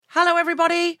Hello,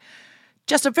 everybody.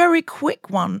 Just a very quick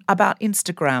one about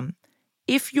Instagram.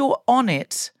 If you're on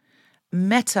it,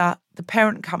 Meta, the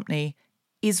parent company,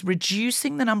 is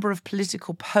reducing the number of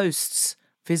political posts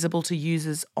visible to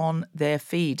users on their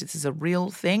feed. This is a real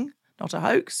thing, not a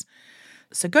hoax.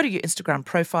 So go to your Instagram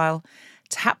profile,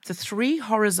 tap the 3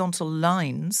 horizontal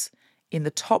lines in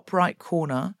the top right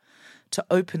corner to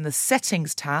open the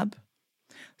Settings tab,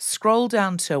 scroll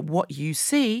down to What You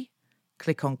See,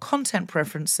 click on Content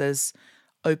Preferences,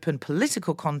 open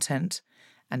Political Content,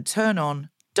 and turn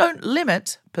on Don't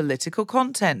Limit Political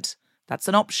Content. That's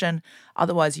an option.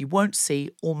 Otherwise, you won't see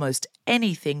almost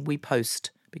anything we post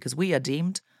because we are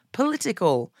deemed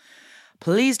political.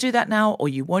 Please do that now, or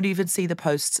you won't even see the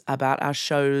posts about our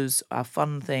shows, our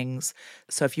fun things.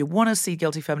 So if you want to see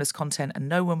Guilty Feminist content and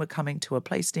know when we're coming to a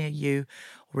place near you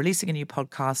or releasing a new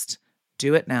podcast,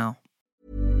 do it now.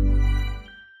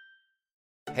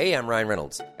 Hey, I'm Ryan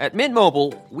Reynolds. At Mint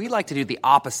Mobile, we like to do the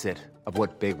opposite of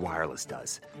what Big Wireless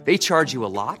does. They charge you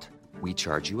a lot, we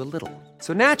charge you a little.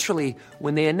 So naturally,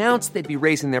 when they announced they'd be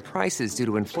raising their prices due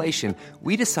to inflation,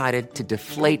 we decided to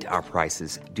deflate our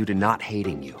prices due to not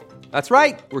hating you. That's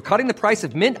right. We're cutting the price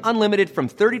of Mint Unlimited from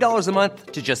 $30 a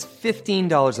month to just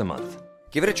 $15 a month.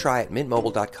 Give it a try at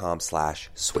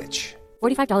mintmobile.com/switch.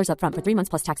 $45 up front for 3 months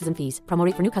plus taxes and fees. Promo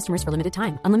rate for new customers for limited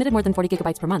time. Unlimited more than 40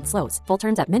 gigabytes per month. Slows full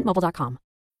terms at mintmobile.com.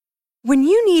 When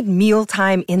you need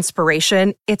mealtime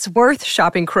inspiration, it's worth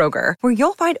shopping Kroger, where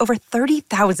you'll find over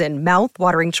 30,000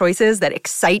 mouth-watering choices that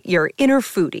excite your inner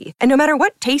foodie. And no matter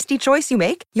what tasty choice you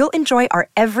make, you'll enjoy our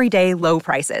everyday low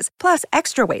prices, plus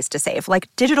extra ways to save, like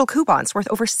digital coupons worth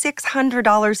over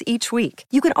 $600 each week.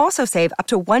 You can also save up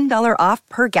to $1 off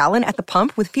per gallon at the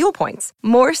pump with fuel points.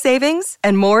 More savings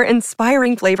and more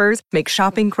inspiring flavors make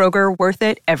shopping Kroger worth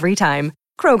it every time.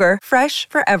 Kroger, fresh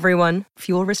for everyone.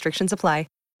 Fuel restrictions apply.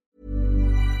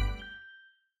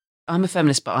 I'm a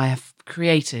feminist, but I have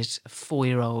created a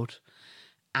 4-year-old,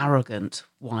 arrogant,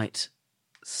 white,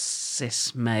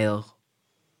 cis male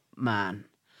man.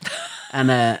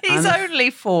 And He's only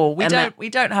 4. We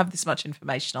don't have this much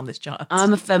information on this child.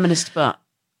 I'm a feminist, but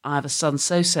I have a son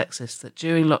so sexist that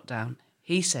during lockdown,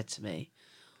 he said to me,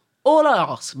 "All I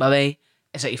ask, Mummy,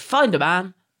 is that you find a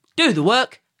man, do the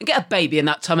work, and get a baby in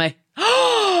that tummy."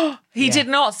 He did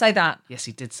not say that. Yes,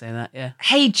 he did say that, yeah.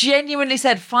 He genuinely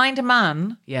said, find a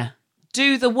man, Yeah.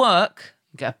 do the work.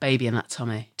 Get a baby in that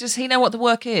tummy. Does he know what the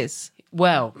work is?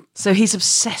 Well, so he's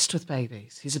obsessed with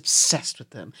babies. He's obsessed with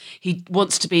them. He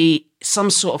wants to be some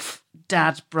sort of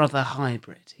dad-brother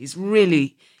hybrid. He's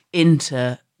really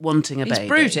into wanting a baby. He's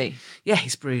broody. Yeah,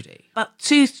 he's broody. About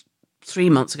 2-3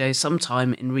 months ago,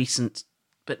 sometime in recent,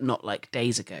 but not like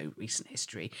days ago, recent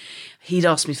history, he'd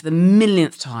asked me for the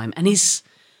millionth time, and he's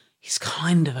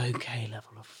kind of okay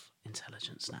level of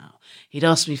intelligence now. He'd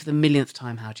asked me for the millionth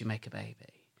time, how do you make a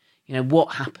baby? You know,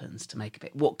 what happens to make a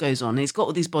baby? What goes on? And he's got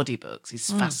all these body books.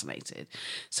 He's fascinated.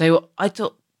 So I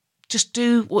thought, just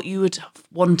do what you would have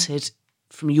wanted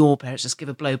from your parents. Just give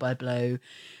a blow-by-blow,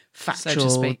 factual, so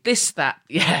to speak. This, that,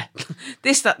 yeah,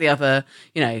 this, that, the other.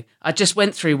 You know, I just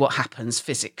went through what happens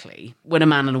physically when a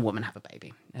man and a woman have a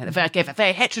baby. And I gave a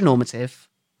very heteronormative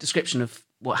description of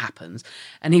what happens.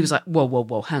 And he was like,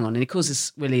 whoa, hang on. And he calls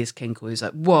this Willie his kinkle. He's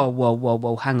like,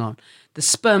 whoa, hang on. The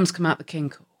sperms come out the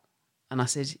kinkle. And I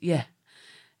said, yeah.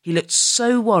 He looked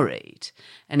so worried.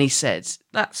 And he said,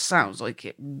 that sounds like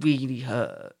it really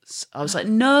hurts. I was like,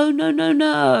 no,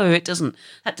 it doesn't.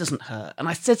 That doesn't hurt. And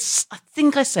I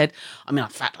think I said, in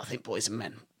fact, I think boys and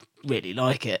men really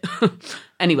like it.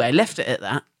 Anyway, left it at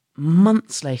that.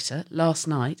 Months later, last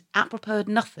night, apropos of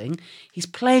nothing, he's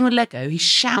playing with Lego. He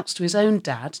shouts to his own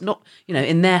dad, not,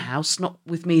 in their house, not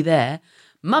with me there.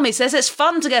 Mummy says it's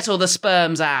fun to get all the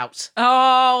sperms out.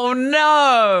 Oh,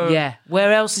 no. Yeah,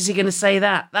 where else is he going to say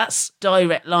that? That's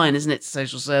direct line, isn't it, to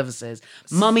social services?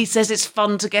 Mummy says it's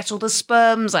fun to get all the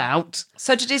sperms out.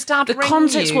 So did his dad ring you? The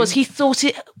context was he thought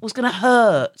it was going to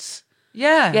hurt.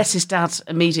 Yeah. Yes, his dad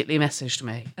immediately messaged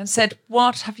me. And said,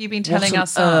 what have you been telling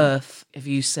us? What on earth have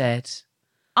you said?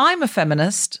 I'm a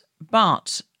feminist,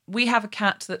 but we have a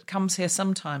cat that comes here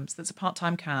sometimes that's a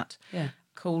part-time cat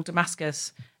called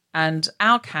Damascus. And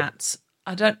our cats,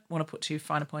 I don't want to put too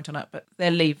fine a point on it, but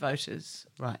they're Leave voters,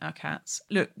 right? Our cats.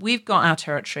 Look, we've got our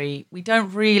territory. We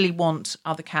don't really want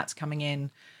other cats coming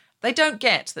in. They don't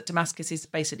get that Damascus is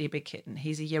basically a big kitten.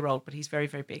 He's a year old, but he's very,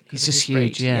 very big. He's just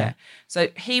huge, yeah. So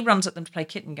he runs at them to play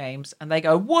kitten games, and they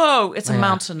go, whoa, it's a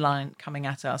mountain lion coming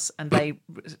at us. And they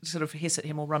sort of hiss at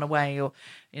him or run away or,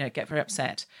 get very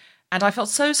upset. And I felt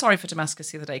so sorry for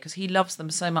Damascus the other day because he loves them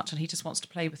so much and he just wants to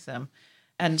play with them.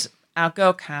 And our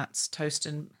girl cats, Toast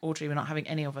and Audrey, were not having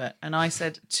any of it. And I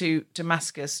said to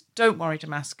Damascus, don't worry,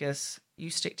 Damascus. You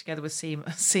stick together with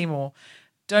Seymour.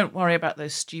 Don't worry about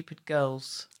those stupid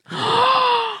girls.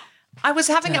 I was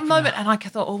having a moment and I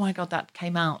thought, oh my God, that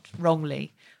came out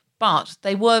wrongly. But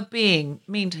they were being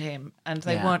mean to him and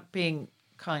they weren't being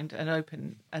kind and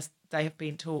open as they have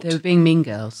been taught. They were being mean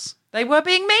girls. They were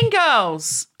being mean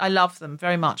girls. I love them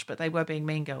very much, but they were being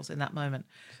mean girls in that moment.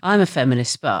 I'm a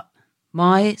feminist, but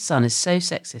my son is so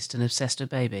sexist and obsessed with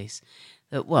babies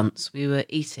that once we were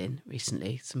eating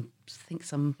recently,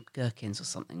 some gherkins or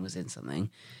something was in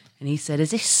something, and he said,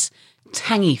 is this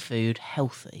tangy food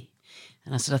healthy?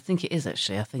 And I said, I think it is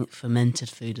actually. I think fermented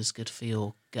food is good for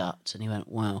your gut. And he went,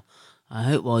 well, I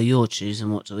hope while you're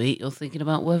choosing what to eat, you're thinking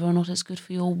about whether or not it's good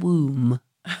for your womb.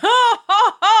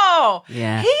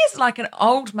 Yeah. He's like an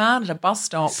old man at a bus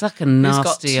stop. It's like a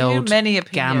nasty old many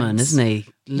gammon, isn't he?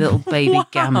 Little baby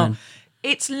gammon.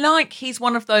 It's like he's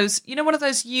one of those, one of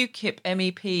those UKIP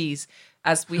MEPs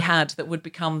as we had that would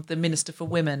become the Minister for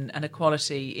Women and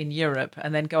Equality in Europe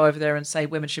and then go over there and say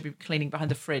women should be cleaning behind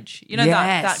the fridge. Yes,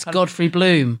 that kind Godfrey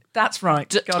Bloom. That's right,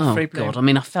 Godfrey Bloom. God, I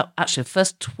mean, I felt actually the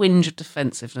first twinge of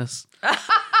defensiveness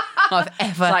I've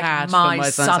ever had. My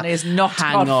son is not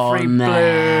Godfrey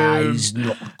Bloom. He's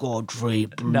not Godfrey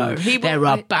Bloom. No, there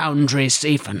are boundaries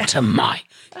even to my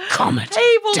comedy.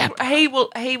 He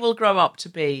will grow up to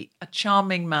be a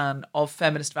charming man of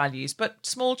feminist values, but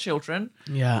small children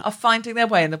are finding their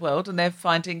way in the world and they're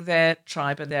finding their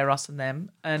tribe and their us and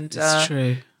them. And it's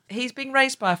true. He's being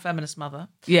raised by a feminist mother.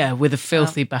 Yeah, with a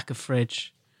filthy back of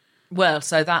fridge. Well,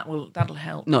 so that'll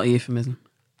help. Not a euphemism.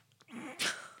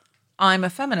 I'm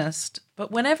a feminist,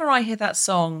 but whenever I hear that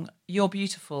song, You're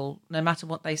Beautiful, no matter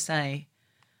what they say,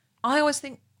 I always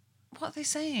think, what are they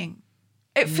saying?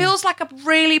 It feels like a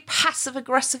really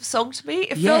passive-aggressive song to me.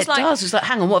 It feels like... it does. It's like,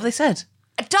 hang on, what have they said?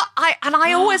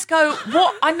 I always go,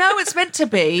 what? I know it's meant to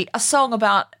be a song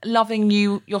about loving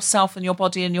yourself and your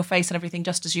body and your face and everything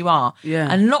just as you are,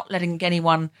 and not letting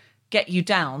anyone get you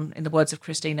down, in the words of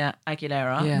Christina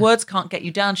Aguilera. Yeah. Words can't get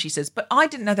you down, she says. But I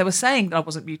didn't know they were saying that I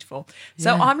wasn't beautiful.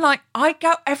 So I'm like,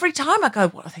 every time I go,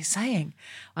 what are they saying?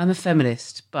 I'm a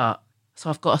feminist, so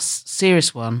I've got a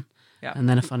serious one and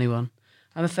then a funny one.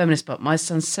 I'm a feminist, but my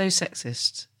son's so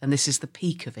sexist, and this is the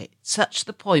peak of it. Such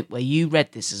the point where you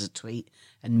read this as a tweet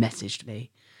and messaged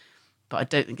me. But I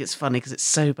don't think it's funny because it's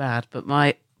so bad. But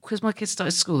because my kids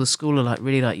started school, the school are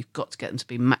really you've got to get them to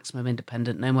be maximum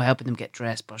independent, no more helping them get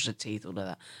dressed, brush their teeth, all of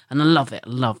that. And I love it. I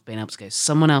love being able to go,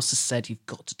 someone else has said you've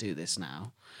got to do this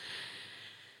now.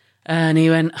 And he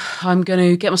went, I'm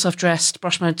going to get myself dressed,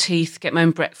 brush my teeth, get my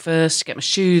own breakfast, get my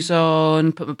shoes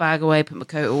on, put my bag away, put my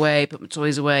coat away, put my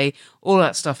toys away, all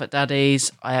that stuff at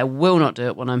Daddy's. I will not do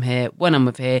it when I'm here. When I'm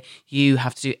with here, you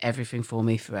have to do everything for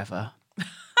me forever.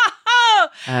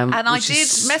 And I did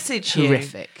message you.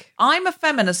 Horrific. I'm a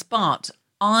feminist, but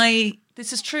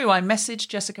this is true. I messaged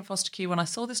Jessica Fostekew when I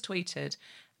saw this tweeted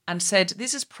and said,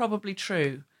 this is probably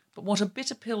true, but what a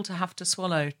bitter pill to have to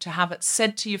swallow, to have it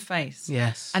said to your face.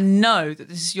 Yes. And know that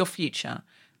this is your future,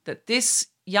 that this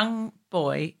young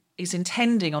boy is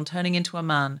intending on turning into a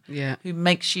man who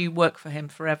makes you work for him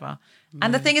forever.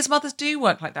 And the thing is, mothers do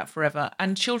work like that forever,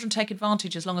 and children take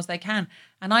advantage as long as they can.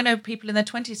 And I know people in their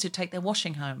 20s who take their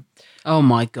washing home. Oh,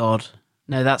 my God.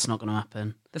 No, that's not going to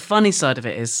happen. The funny side of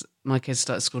it is my kid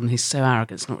started school and he's so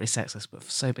arrogant, it's not really sexist, but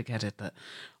so big-headed that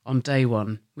on day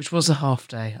one, which was a half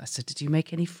day, I said, did you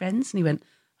make any friends? And he went,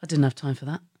 I didn't have time for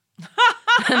that.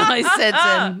 And I said,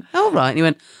 all right. And he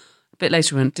went, a bit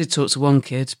later, he went, did talk to one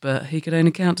kid, but he could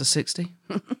only count to 60.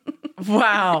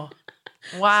 Wow.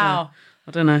 Wow. So,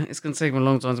 I don't know. It's going to take him a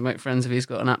long time to make friends if he's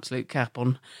got an absolute cap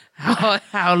on how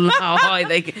high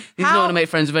they can. He's not going to make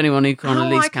friends with anyone who can't at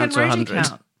least count to 100.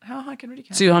 How high can Rudy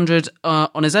count? 200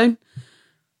 on his own.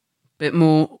 Bit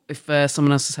more if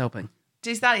someone else is helping.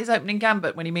 Is that his opening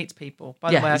gambit when he meets people?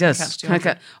 By the way, he does.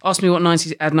 Ask me what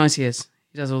 90 is.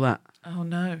 He does all that. Oh,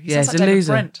 no. He sounds like a David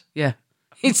loser. Brent. Yeah.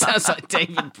 He sounds like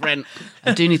David Brent.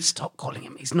 I do need to stop calling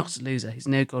him. He's not a loser. He's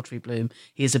no Godfrey Bloom.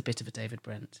 He is a bit of a David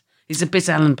Brent. He's a bit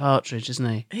Alan Partridge, isn't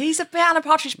he? He's a bit Alan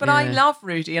Partridge, but I love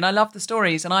Rudy and I love the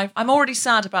stories. And I'm already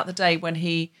sad about the day when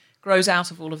he grows out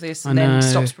of all of this and then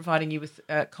stops providing you with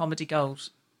comedy gold.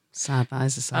 Sad, that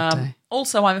is a sad day.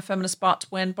 Also, I'm a feminist, but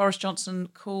when Boris Johnson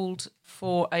called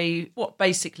for what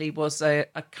basically was a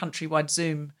countrywide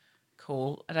Zoom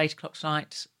call at 8 o'clock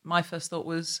tonight, my first thought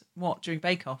was, what, during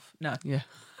Bake Off? No. Yeah.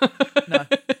 No,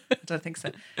 I don't think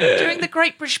so. During the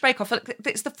Great British Bake Off,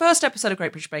 it's the first episode of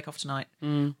Great British Bake Off tonight.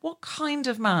 What kind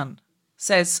of man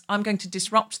says, I'm going to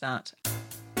disrupt that?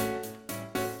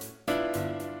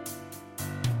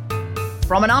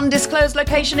 From an undisclosed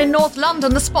location in North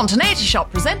London, the Spontaneity Shop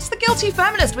presents The Guilty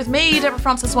Feminist with me, Deborah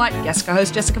Frances White, guest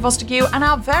co-host Jessica Fostekew, and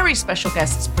our very special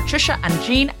guests, Patricia and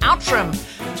Jean Owtram,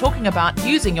 talking about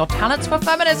using your talents for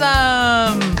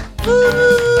feminism.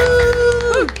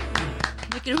 Woo!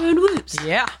 Make your own whoops.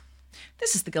 Yeah.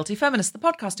 This is The Guilty Feminist, the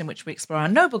podcast in which we explore our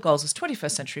noble goals as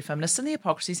 21st century feminists and the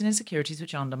hypocrisies and insecurities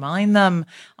which undermine them.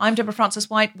 I'm Deborah Frances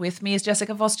White. With me is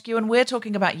Jessica Fostekew, and we're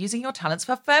talking about using your talents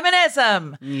for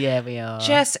feminism. Yeah, we are.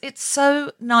 Jess, it's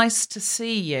so nice to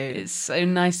see you. It's so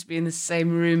nice to be in the same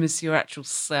room as your actual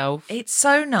self. It's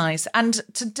so nice. And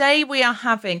today we are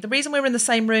having, the reason we're in the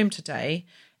same room today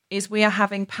is we are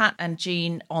having Pat and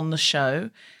Jean on the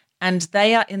show. And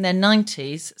they are in their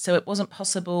 90s, so it wasn't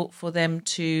possible for them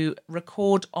to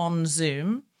record on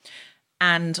Zoom.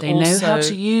 And They also, know how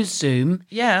to use Zoom.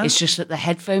 Yeah. It's just that the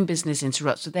headphone business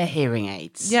interrupts with their hearing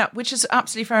aids. Yeah, which is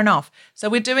absolutely fair enough. So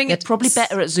we're doing They're it. probably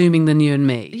better at Zooming than you and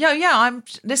me. Yeah.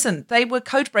 Listen, they were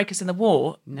code breakers in the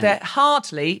war. No. They're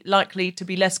hardly likely to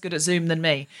be less good at Zoom than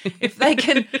me. If they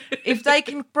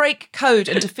can break code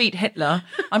and defeat Hitler,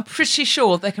 I'm pretty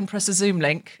sure they can press a Zoom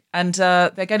link, and they're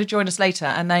going to join us later.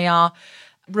 And they are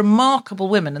remarkable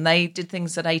women, and they did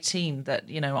things at 18 that,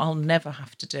 you know, I'll never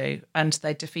have to do. And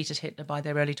they defeated Hitler by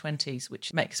their early 20s,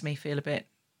 which makes me feel a bit,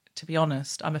 to be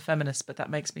honest, I'm a feminist, but that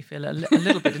makes me feel a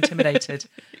little bit intimidated.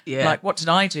 Yeah. Like, what did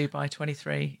I do by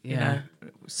 23? Yeah. You know,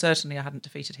 certainly I hadn't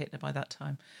defeated Hitler by that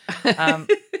time.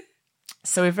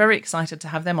 So we're very excited to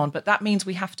have them on, but that means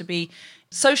we have to be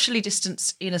socially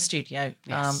distanced in a studio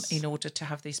in order to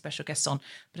have these special guests on.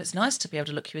 But it's nice to be able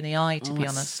to look you in the eye, to be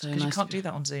it's honest, so because you nice can't to do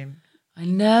that on Zoom. I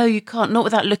know, you can't. Not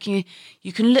without looking.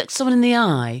 You can look someone in the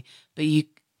eye, but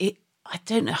I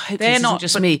don't know, hopefully They're this not, isn't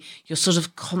just but- me. You're sort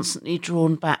of constantly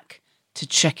drawn back to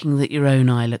checking that your own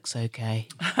eye looks okay.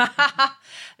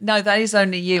 No, that is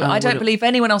only you. I don't would- believe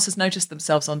anyone else has noticed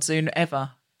themselves on Zoom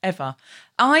ever.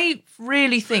 I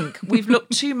really think we've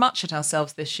looked too much at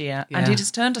ourselves this year, and Yeah. it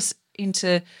has turned us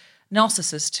into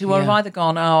narcissists who have Yeah. either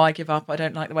gone, oh, I give up, I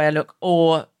don't like the way I look,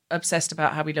 or obsessed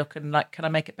about how we look and like, can I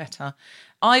make it better?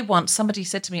 Somebody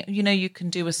said to me, you know, you can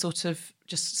do a sort of,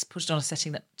 just put it on a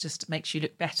setting that just makes you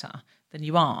look better than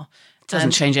you are. It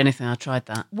doesn't change anything. I tried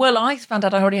that. Well, I found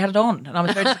out I already had it on, and I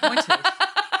was very disappointed.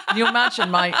 Can you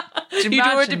imagine You'd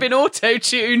already been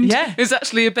auto-tuned. Yeah. It was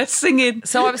actually your best singing.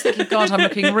 So I was thinking, God, I'm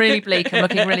looking really bleak. I'm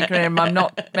looking really grim. I'm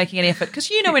not making any effort. Because,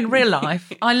 you know, in real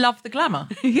life, I love the glamour.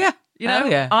 Yeah. You know, Oh,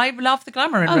 yeah. I love the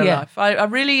glamour in Oh, real yeah. life. I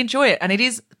really enjoy it. And it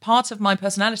is part of my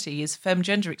personality is femme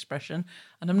gender expression.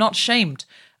 And I'm not ashamed.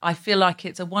 I feel like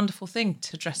it's a wonderful thing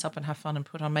to dress up and have fun and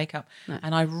put on makeup. No.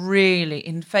 And I really,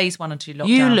 in phase 1 and 2 lockdown.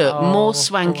 You look I more looked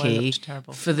swanky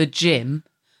terrible. for the gym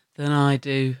than I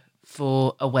do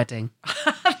for a wedding.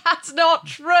 That's not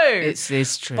true.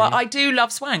 It's true. But I do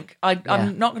love swank.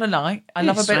 I'm not going to lie. I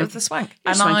love a bit swanky. of the swank.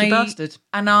 You're a swanky bastard.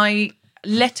 And I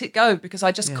let it go because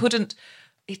I just couldn't.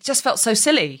 It just felt so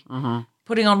silly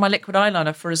putting on my liquid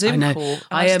eyeliner for a Zoom I know. call. And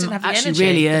I just didn't have the actually energy,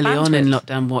 really the early on in bandwidth.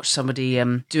 lockdown watched somebody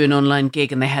do an online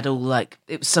gig, and they had all like,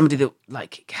 it was somebody that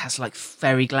like has like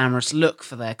very glamorous look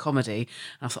for their comedy.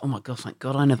 And I thought, oh my God, thank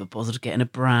God I never bothered getting a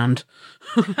brand.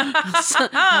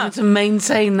 Having to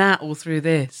maintain that all through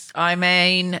this. I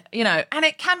mean, you know, and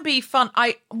it can be fun.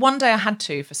 One day I had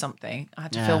to for something. I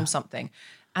had to film something.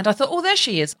 And I thought, oh, there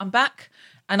she is. I'm back.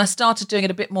 And I started doing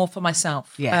it a bit more for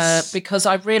myself. Yes. Because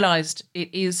I realised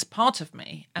it is part of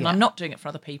me and Yeah. I'm not doing it for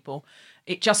other people.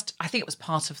 I think it was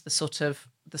part of the sort of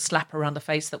the slap around the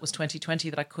face that was 2020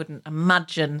 that I couldn't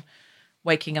imagine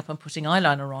waking up and putting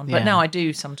eyeliner on. But Yeah. now I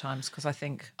do sometimes because I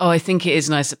think, Oh, I think it is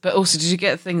nice. But also, did you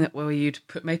get a thing that where you'd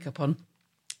put makeup on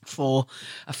for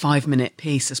a 5-minute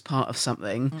piece as part of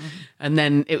something, and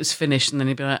then it was finished, and then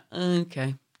you'd be like,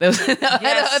 okay. There was a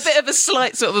bit of a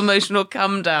slight sort of emotional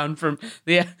come down from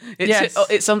the.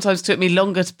 It sometimes took me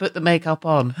longer to put the makeup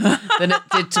on than it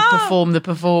did to perform the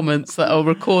performance. That I'll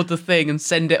record the thing and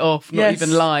send it off, not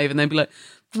even live, and then be like.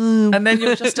 and then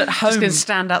you're just at home. Just going to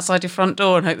stand outside your front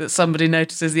door and hope that somebody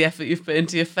notices the effort you've put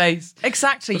into your face.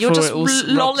 Exactly. You're before just it all rubs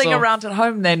lolling off. around at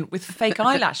home then with fake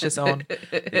eyelashes on.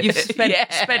 You've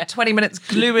spent 20 minutes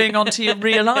gluing onto your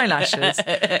real eyelashes.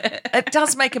 It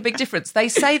does make a big difference. They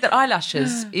say that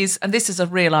eyelashes is, and this is a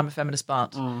real I'm a feminist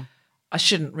but I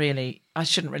shouldn't really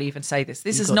even say this.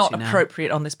 This You is got not to now.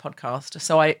 appropriate on this podcast,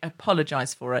 so I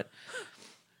apologise for it.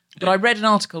 But I read an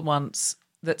article once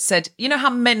that said, you know how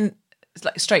men, it's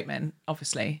like straight men,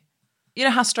 obviously, you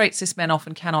know how straight cis men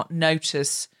often cannot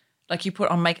notice, like you put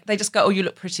on makeup, they just go, oh, you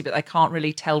look pretty, but they can't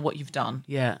really tell what you've done.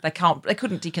 Yeah. They couldn't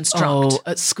deconstruct. Oh,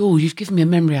 at school, you've given me a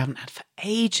memory I haven't had for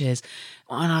ages.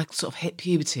 When I sort of hit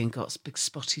puberty and got a big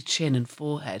spotty chin and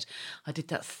forehead, I did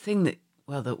that thing that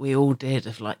that we all did,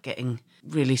 of like getting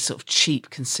really sort of cheap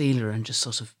concealer and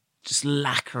just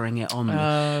lacquering it on me.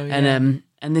 Oh, yeah.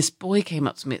 And this boy came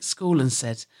up to me at school and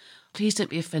said, please don't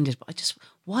be offended, but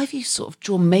why have you sort of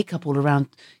drawn makeup all around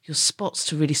your spots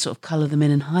to really sort of colour them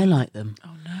in and highlight them?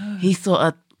 Oh, no. He thought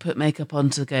I'd put makeup on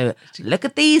to go, look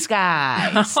at these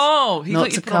guys. Oh, he not thought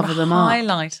to you put cover on a them up.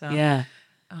 highlighter. Yeah.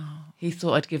 He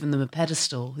thought I'd given them a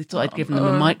pedestal. He thought I'd given them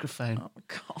a microphone. Oh,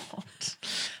 God.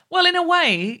 Well, in a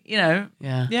way, Yeah.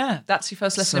 that's your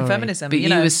first lesson in Sorry. feminism. But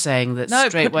you were saying that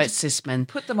straight white cis men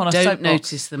put them on a don't soapbox.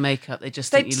 notice the makeup, they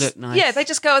just think you look nice. Yeah, they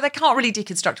just go, they can't really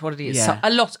deconstruct what it is. Yeah. So, a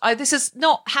lot. This is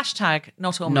not hashtag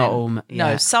not all men. Not all men, No,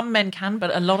 yeah. some men can,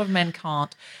 but a lot of men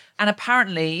can't. And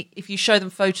apparently, if you show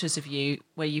them photos of you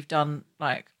where you've done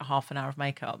like a half an hour of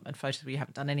makeup and photos where you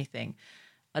haven't done anything,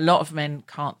 a lot of men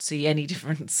can't see any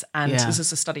difference. And this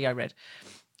is a study I read.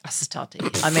 A study. I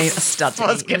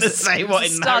was going to say, what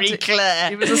in Marie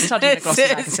Claire? It was a study in a glossy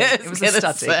magazine. It was a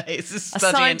study. It's a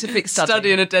scientific study.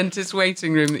 Study in a dentist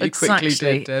waiting room that you quickly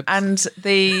did, Debs. And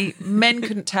the men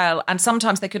couldn't tell, and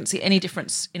sometimes they couldn't see any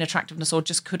difference in attractiveness or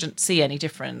just couldn't see any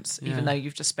difference, even though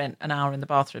you've just spent an hour in the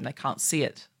bathroom. They can't see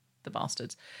it, the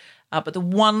bastards. But the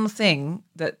one thing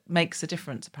that makes a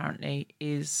difference, apparently,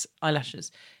 is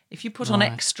eyelashes. If you put on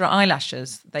extra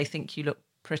eyelashes, they think you look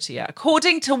prettier,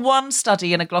 according to one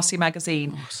study in a glossy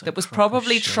magazine that was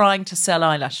probably trying to sell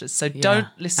eyelashes. So don't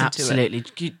listen to it.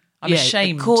 Absolutely. I'm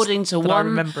ashamed. According to that I one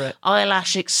remember it.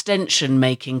 eyelash extension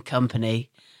making company,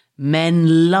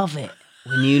 men love it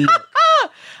when you look.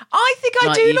 I think I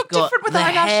like do you've look got different with the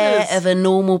eyelashes. hair of a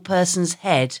normal person's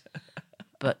head,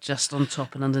 but just on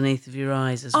top and underneath of your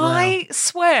eyes as well. I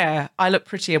swear I look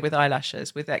prettier with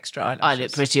eyelashes, with extra eyelashes. I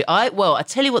look pretty. I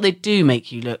tell you what they do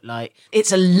make you look like.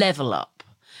 It's a level up.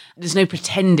 There's no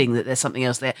pretending that there's something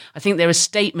else there. I think they're a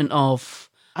statement of...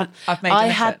 I've made I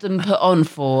an had effort. them put on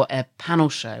for a panel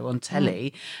show on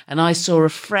telly, and I saw a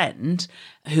friend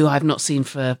who I've not seen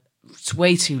for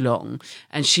way too long,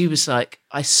 and she was like,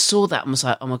 I saw that and was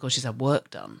like, oh my God, she's had work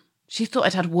done. She thought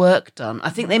I'd had work done. I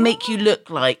think they make you look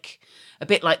like... a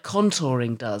bit like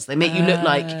contouring does. They make you look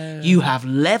like you have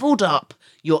leveled up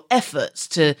your efforts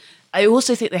to... I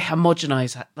also think they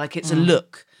homogenise, like it's a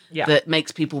look that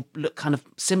makes people look kind of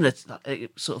similar.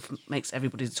 It sort of makes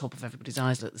the top of everybody's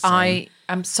eyes look the same. I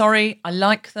am sorry. I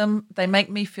like them. They make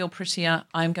me feel prettier.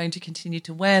 I'm going to continue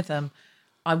to wear them.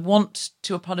 I want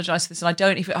to apologise for this, and I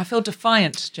don't. I feel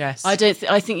defiant, Jess. I don't.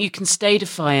 I think you can stay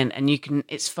defiant, and you can.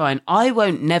 It's fine. I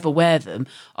won't never wear them.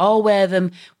 I'll wear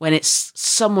them when it's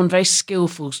someone very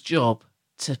skillful's job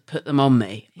to put them on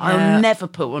me. Yeah. I'll never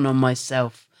put one on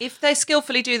myself. If they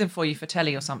skillfully do them for you for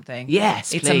telly or something,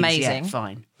 Yes, it's please. amazing. Yeah,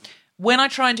 fine. When I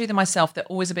try and do them myself, they're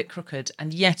always a bit crooked,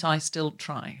 and yet I still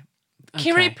try.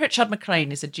 Kiri Pritchard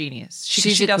McLean is a genius.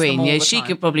 She's she a does queen. them all Yeah, the she time.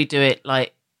 could probably do it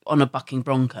like on a bucking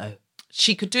bronco.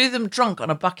 She could do them drunk on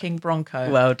a bucking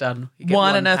bronco. Well done. You get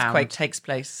While an £1. earthquake takes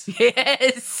place.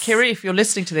 Yes. Kiri, if you're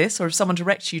listening to this, or if someone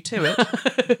directs you to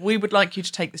it, we would like you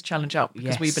to take this challenge up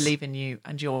because we Yes. believe in you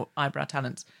and your eyelash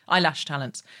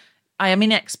talents. I am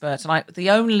inexpert, and the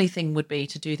only thing would be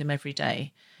to do them every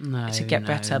day to get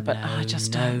better. But I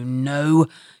just don't. No,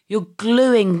 you're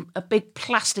gluing a big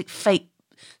plastic fake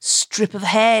strip of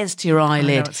hairs to your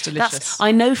eyelid. it's delicious.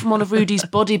 I know from one of Rudy's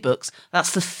body books,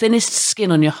 that's the thinnest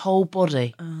skin on your whole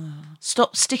body.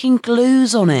 Stop sticking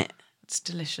glues on it. It's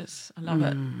delicious. I love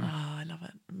it. Oh, I love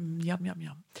it. Yum, yum,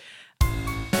 yum.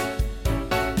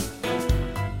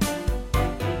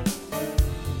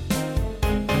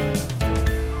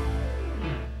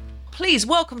 Please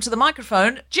welcome to the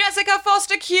microphone, Jessica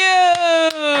Fostekew.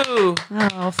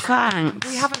 Oh, thanks.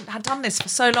 We haven't done this for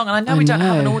so long, and I know we don't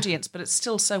have an audience, but it's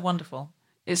still so wonderful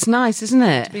It's nice, isn't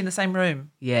it? to be in the same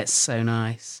room. Yeah, it's so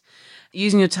nice.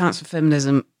 Using your talents for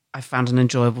feminism, I found an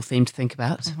enjoyable theme to think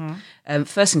about.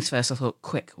 First things first, I thought,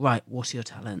 quick, right, what are your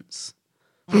talents?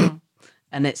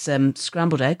 And it's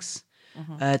scrambled eggs,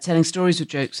 telling stories with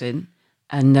jokes in,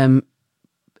 and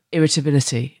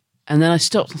irritability. And then I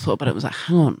stopped and thought about it and was like,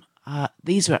 hang on,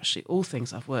 these are actually all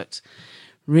things I've worked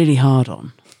really hard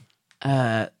on.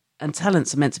 And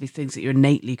talents are meant to be things that you're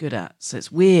innately good at. So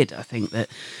it's weird, I think, that,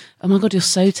 oh my God, you're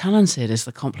so talented is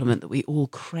the compliment that we all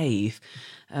crave.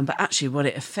 But actually what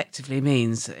it effectively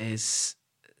means is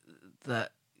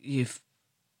that you've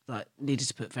needed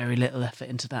to put very little effort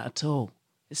into that at all.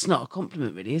 It's not a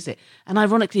compliment really, is it? And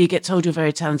ironically, you get told you're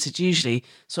very talented usually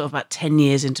sort of about 10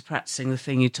 years into practicing the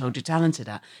thing you're told you're talented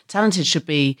at. Talented should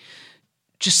be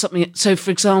just something. So,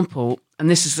 for example, and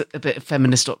this is a bit of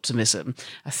feminist optimism,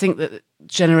 I think that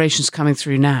generations coming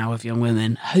through now of young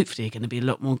women hopefully are going to be a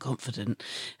lot more confident,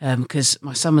 because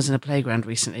my son was in a playground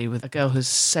recently with a girl who's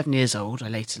 7 years old, I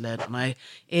later learned, and I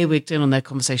earwigged in on their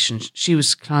conversation. She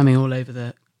was climbing all over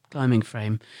the climbing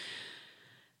frame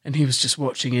and he was just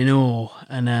watching in awe,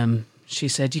 and she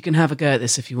said, "You can have a go at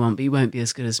this if you want, but you won't be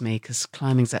as good as me because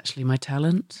climbing's actually my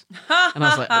talent." And I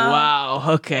was like, wow,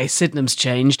 okay, Sydenham's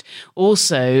changed.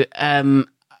 Also,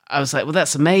 I was like, well,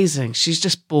 that's amazing. She's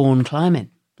just born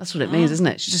climbing. That's what it means, isn't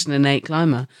it? She's just an innate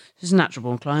climber. She's a natural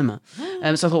born climber. So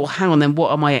I thought, well, hang on then,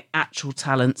 what are my actual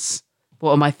talents?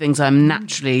 What are my things I'm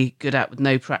naturally good at with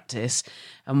no practice?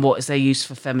 And what is their use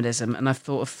for feminism? And I've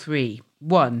thought of 3.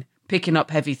 1, picking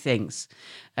up heavy things.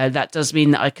 That does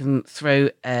mean that I can throw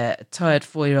a tired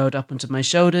 4-year-old up onto my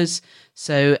shoulders.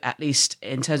 So at least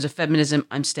in terms of feminism,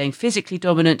 I'm staying physically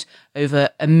dominant over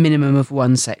a minimum of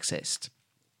 1 sexist.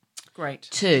 Great.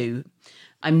 2,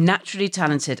 I'm naturally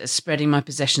talented at spreading my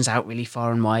possessions out really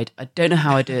far and wide. I don't know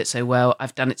how I do it so well.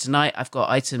 I've done it tonight. I've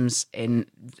got items in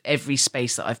every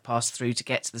space that I've passed through to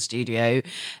get to the studio.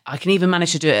 I can even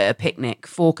manage to do it at a picnic.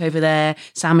 Fork over there,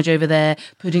 sandwich over there,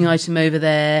 pudding item over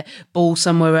there, ball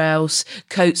somewhere else,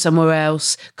 coat somewhere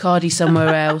else, cardi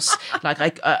somewhere else.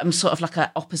 Like I'm sort of like an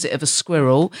opposite of a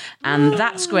squirrel. And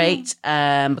that's great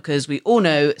because we all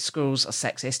know squirrels are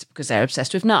sexist because they're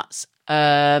obsessed with nuts.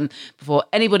 Before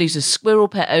anybody who's a squirrel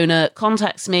pet owner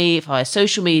contacts me via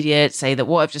social media to say that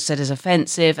what I've just said is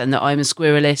offensive and that I'm a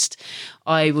squirrelist,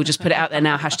 I will just put it out there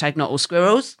now, #not all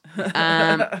squirrels.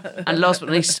 And last but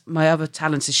not least, my other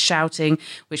talent is shouting,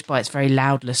 which by its very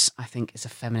loudness, I think is a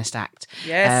feminist act.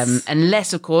 Yes.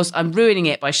 Unless, of course, I'm ruining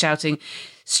it by shouting,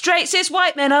 "Straight cis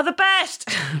white men are the best,"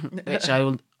 which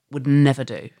I would never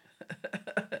do.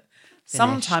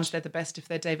 Sometimes they're the best if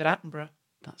they're David Attenborough.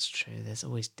 That's true. There's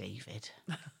always David.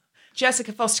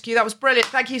 Jessica Fostekew, that was brilliant.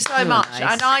 Thank you so much.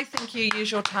 Nice. And I think you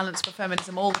use your talents for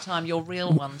feminism all the time, your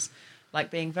real ones, like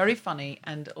being very funny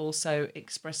and also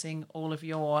expressing all of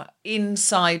your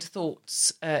inside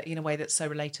thoughts in a way that's so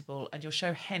relatable. And your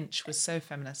show Hench was so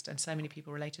feminist and so many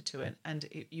people related to it. And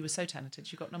you were so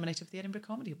talented. You got nominated for the Edinburgh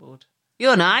Comedy Award.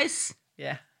 You're nice.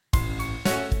 Yeah.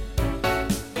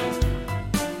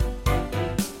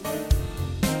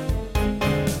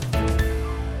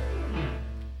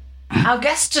 Our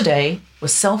guest today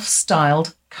was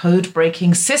self-styled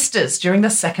code-breaking sisters during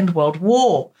the Second World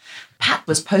War. Pat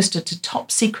was posted to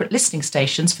top-secret listening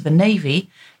stations for the Navy,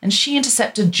 and she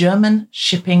intercepted German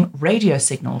shipping radio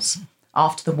signals.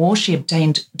 After the war, she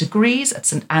obtained degrees at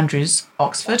St Andrews,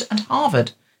 Oxford and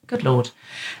Harvard. Good Lord.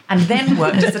 And then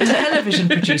worked as a television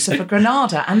producer for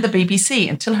Granada and the BBC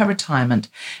until her retirement.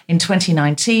 In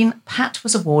 2019, Pat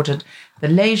was awarded the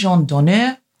Légion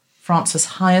d'honneur, France's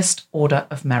highest order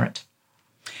of merit.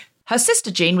 Her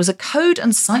sister Jean was a code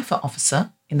and cipher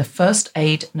officer in the First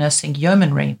Aid Nursing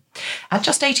Yeomanry. At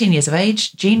just 18 years of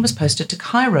age, Jean was posted to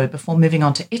Cairo before moving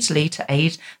on to Italy to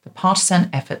aid the partisan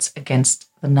efforts against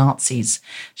the Nazis.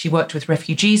 She worked with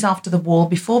refugees after the war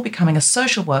before becoming a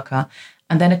social worker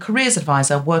and then a careers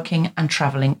advisor working and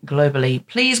travelling globally.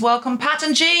 Please welcome Pat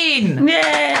and Jean.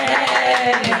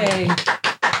 Yay!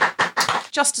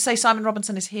 Just to say, Simon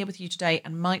Robinson is here with you today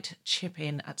and might chip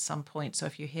in at some point. So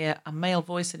if you hear a male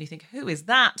voice and you think, who is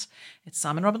that? It's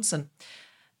Simon Robinson.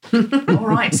 All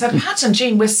right. So Pat and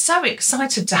Jean, we're so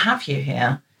excited to have you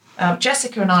here.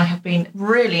 Jessica and I have been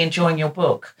really enjoying your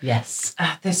book. Yes.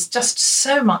 There's just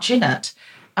so much in it.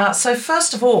 So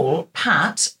first of all,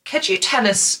 Pat, could you tell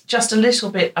us just a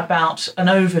little bit about an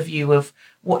overview of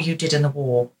what you did in the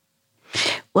war?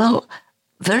 Well,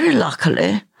 very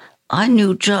luckily, I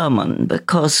knew German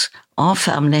because our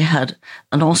family had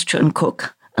an Austrian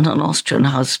cook and an Austrian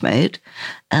housemaid,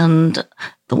 and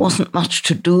there wasn't much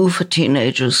to do for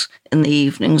teenagers in the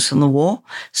evenings in the war,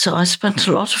 so I spent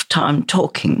a lot of time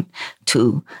talking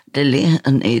to Lily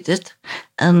and Edith,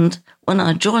 and when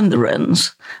I joined the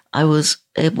Wrens, I was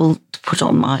able to put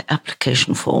on my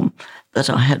application form that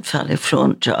I had fairly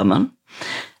fluent German,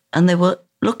 and they were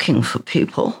looking for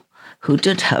people who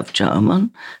did have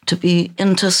German to be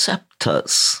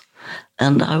interceptors.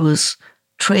 And I was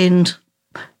trained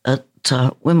at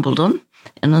Wimbledon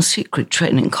in a secret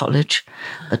training college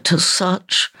to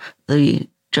search the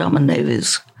German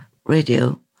Navy's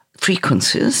radio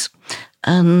frequencies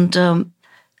and to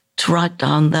write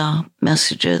down their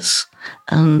messages.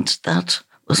 And that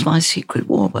was my secret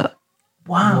war work.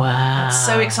 Wow. That's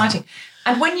so exciting.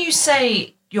 And when you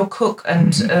say your cook,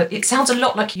 and it sounds a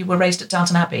lot like you were raised at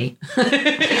Downton Abbey.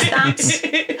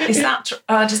 Does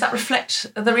that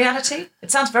reflect the reality? It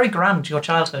sounds very grand, your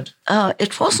childhood.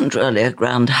 It wasn't really a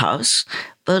grand house,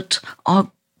 but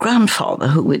our grandfather,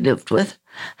 who we lived with,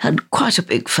 had quite a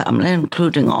big family,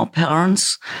 including our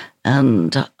parents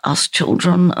and us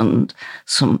children and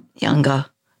some younger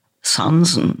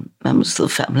sons and members of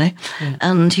the family. Yeah.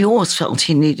 And he always felt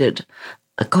he needed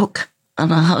a cook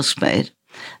and a housemaid.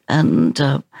 And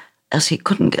as he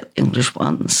couldn't get English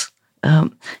ones,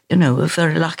 we're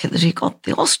very lucky that he got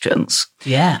the Austrians.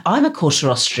 Yeah, I'm a quarter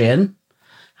Austrian.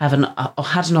 I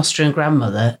had an Austrian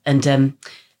grandmother. And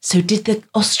so did the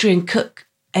Austrian cook,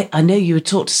 I know you were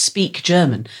taught to speak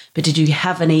German, but did you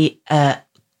have any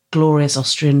glorious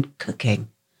Austrian cooking?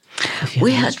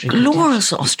 We had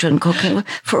glorious Austrian cooking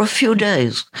for a few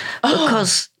days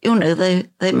because,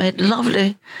 they made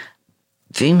lovely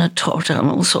Wiener Torte and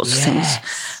all sorts of things.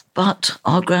 But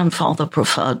our grandfather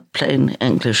preferred plain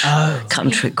English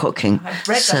country cooking. I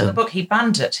read that in the book. He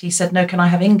banned it. He said, no, can I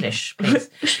have English, please?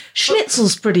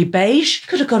 Schnitzel's pretty beige.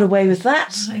 Could have got away with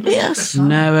that. Yes.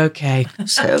 No, okay.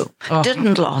 So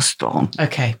didn't last long.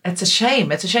 Okay. It's a shame.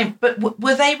 But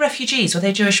were they refugees? Were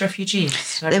they Jewish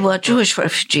refugees? They were Jewish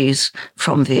refugees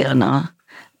from Vienna.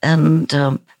 And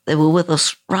they were with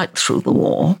us right through the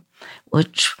war,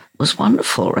 which was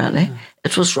wonderful, really. Mm.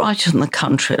 It was right in the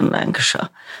country in Lancashire.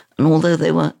 And although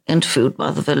they were interviewed by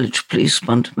the village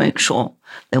policeman to make sure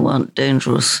they weren't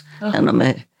dangerous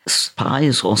enemy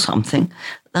spies or something,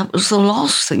 that was the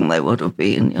last thing they would have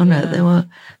been. They were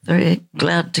very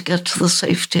glad to get to the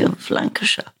safety of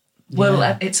Lancashire.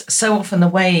 Well, it's so often the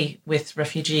way with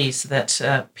refugees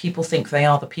that people think they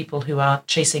are the people who are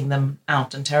chasing them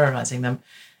out and terrorising them.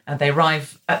 And they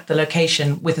arrive at the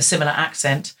location with a similar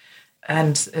accent.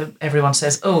 And everyone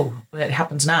says, oh, it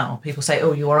happens now. People say,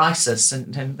 oh, you're ISIS.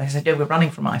 And they say, no, we're running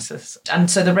from ISIS. And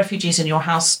so the refugees in your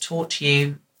house taught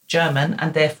you German,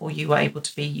 and therefore you were able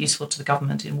to be useful to the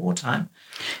government in wartime.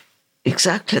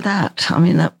 Exactly that. I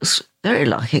mean, that was very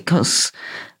lucky because,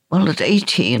 well, at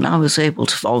 18, I was able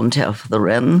to volunteer for the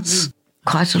Wrens. Mm.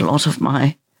 Quite a lot of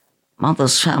my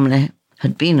mother's family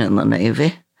had been in the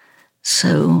Navy.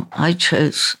 So I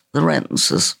chose the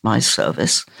Wrens as my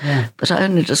service. Yeah. But I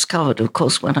only discovered, of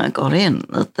course, when I got in,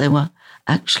 that they were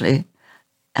actually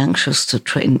anxious to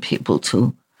train people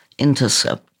to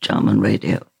intercept German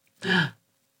radio. And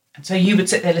so you would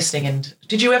sit there listening, and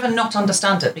did you ever not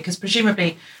understand it? Because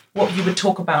presumably what you would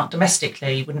talk about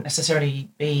domestically wouldn't necessarily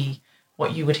be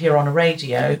what you would hear on a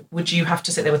radio. Would you have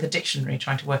to sit there with a dictionary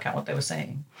trying to work out what they were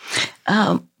saying?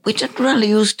 We didn't really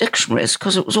use dictionaries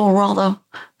because it was all rather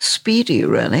speedy,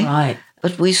 really. Right.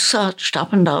 But we searched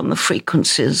up and down the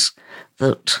frequencies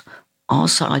that our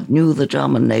side knew the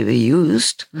German Navy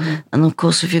used. Mm-hmm. And, of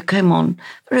course, if you came on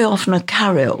very often a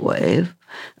carrier wave,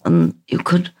 and you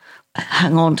could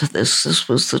hang on to this. This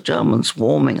was the Germans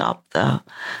warming up their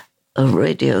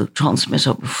radio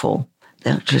transmitter before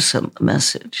they actually sent the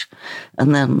message.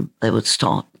 And then they would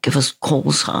give us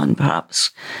call sign, perhaps.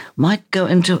 Might go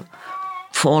into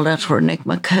 4-letter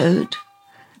Enigma code.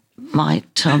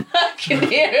 Might...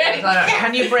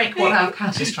 Can you break what our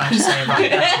cat is trying to say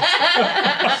right now?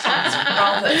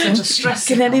 It's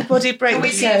distressing. Can anybody break the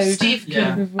code? Steve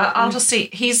can. I'll just see.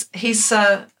 He's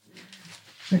I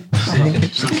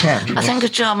think a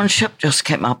German ship just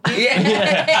came up.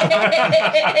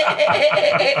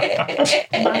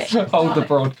 Hold the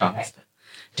broadcast.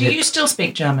 Do you still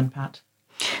speak German, Pat?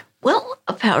 Well,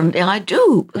 apparently I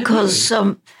do, because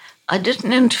I did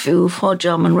an interview for a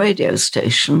German radio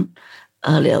station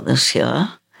earlier this year,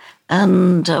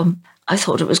 and I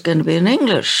thought it was going to be in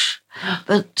English,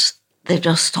 but they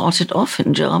just started off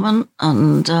in German,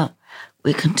 and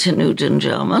we continued in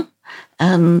German.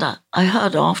 And I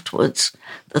heard afterwards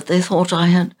that they thought I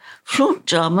had fluent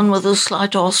German with a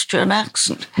slight Austrian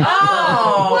accent.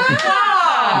 Oh,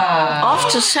 wow!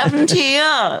 After 70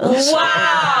 years.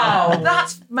 Wow!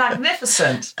 That's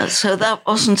magnificent. So that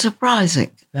wasn't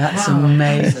surprising. That's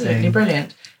amazing. Absolutely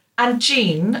brilliant. And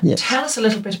Jean, Yes. Tell us a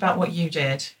little bit about what you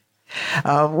did.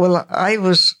 Well, I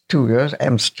was 2 years.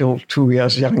 I'm still 2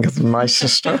 years younger than my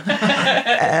sister.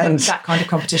 And that kind of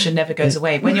competition never goes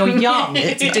away. When you're young,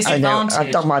 it's a disadvantage. I know,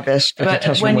 I've done my best, but it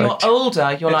hasn't when worked. you're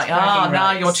older, you're like,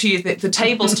 now you're the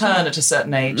tables turn at a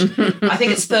certain age. I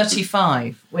think it's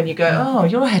 35 when you go, oh,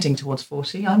 you're heading towards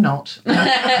 40. I'm not.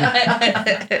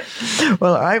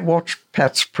 Well, I watched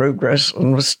Pat's progress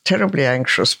and was terribly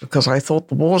anxious because I thought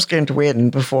the war's going to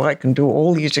end before I can do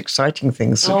all these exciting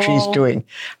things that she's doing.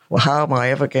 Well, how am I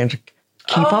ever going to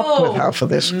keep up with her for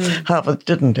this? However, it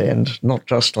didn't end, not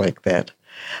just like that.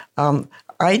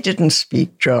 I didn't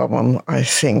speak German, I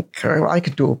think. I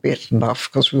could do a bit enough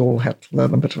because we all had to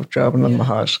learn a bit of German in the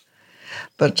house.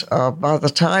 But by the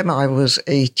time I was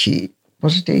 18,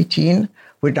 was it 18,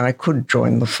 when I could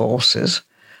join the forces,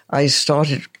 I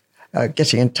started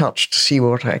getting in touch to see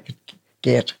what I could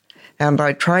get. And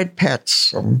I tried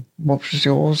Pat's, what was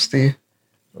yours? The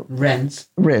Wrens.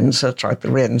 Wrens, that's right, the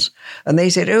Wrens. And they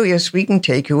said, oh, yes, we can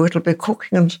take you. It'll be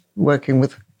cooking and working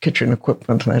with kitchen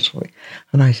equipment and that sort of thing.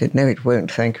 And I said, no, it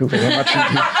won't. Thank you very much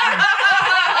indeed.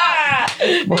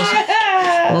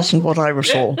 Wasn't what I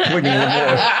saw winning the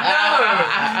war.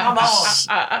 Come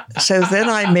on. So then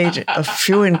I made a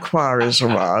few inquiries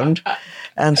around,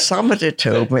 and somebody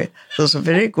told me there's a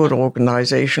very good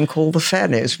organization called the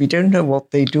Fannies. We don't know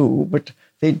what they do, but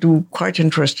they do quite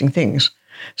interesting things.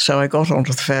 So I got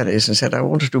onto the Fannies and said, I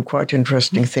want to do quite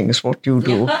interesting things. What do you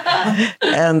do?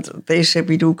 And they said,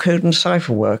 we do code and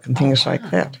cipher work and things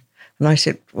like that. And I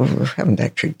said, well, we haven't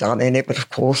actually done any, but of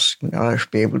course, I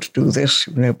should be able to do this,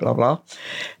 blah, blah.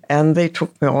 And they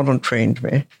took me on and trained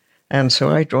me. And so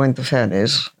I joined the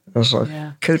Fannies as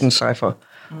a code and cipher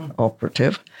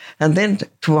operative. And then,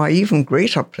 to my even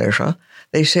greater pleasure,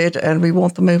 they said, and we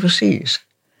want them overseas.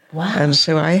 Wow. And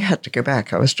so I had to go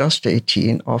back. I was just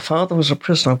 18. Our father was a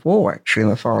prisoner of war, actually, in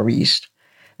the Far East.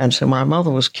 And so my mother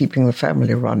was keeping the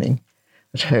family running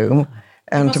at home.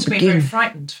 And Must have been very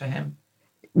frightened for him.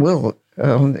 Well,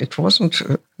 it wasn't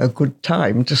a good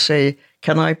time to say,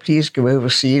 can I please go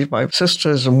overseas? My sister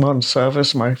is in one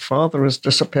service. My father is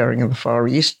disappearing in the Far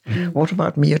East. What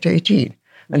about me at 18?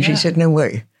 And she said, no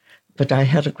way. But I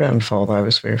had a grandfather I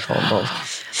was very fond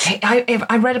of.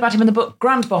 I read about him in the book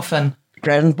Grandboffen.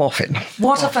 Grandboffen.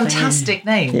 What a fantastic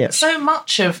name. Yes. So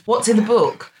much of what's in the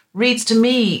book reads to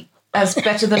me as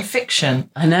better than fiction.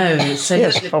 I know, it's so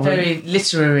Yes, very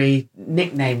literary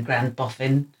nickname,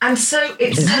 Grandboffen. And so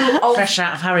it's so old. Fresh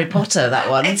out of Harry Potter, that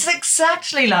one. It's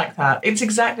exactly like that. It's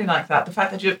exactly like that. The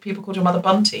fact that people called your mother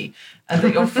Bunty and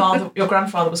that your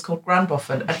grandfather was called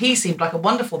Grandboffen, and he seemed like a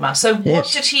wonderful man. So what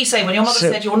did he say when your mother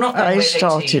said you're not going to I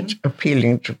started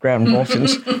appealing to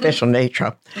Grandboffen's better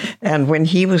nature. And when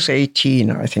he was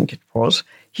 18, I think it was,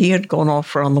 he had gone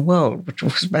off around the world, which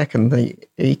was back in the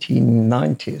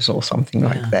 1890s or something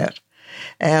like that.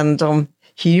 And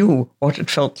he knew what it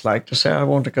felt like to say, I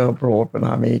want to go abroad when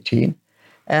I'm 18.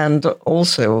 And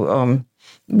also,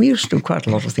 we used to do quite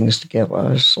a lot of things together. I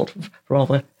was sort of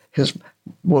rather his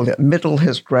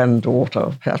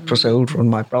granddaughter. Pat was older and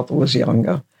my brother was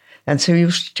younger. And so he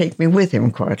used to take me with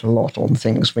him quite a lot on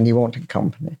things when he wanted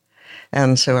company.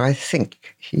 And so I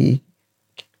think he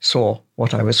saw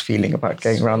what I was feeling about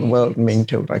going around the world and being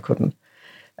told I couldn't.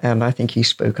 And I think he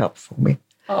spoke up for me.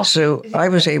 So I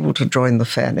was able to join the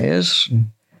Fannies,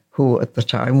 who at the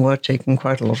time were taking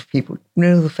quite a lot of people. You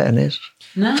know the Fannies?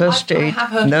 No. First aid,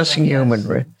 nursing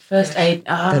yeomanry. First aid,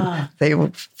 They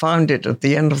were founded at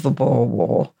the end of the Boer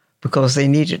War because they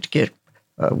needed to get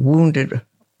wounded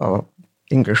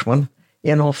Englishmen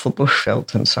in off the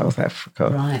bushveld in South Africa.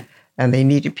 Right. And they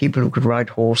needed people who could ride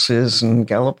horses and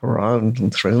gallop around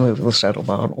and throw them over the saddle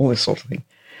bar and all this sort of thing.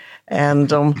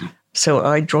 And so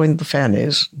I joined the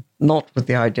Fannies, not with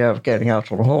the idea of getting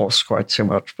out on a horse quite so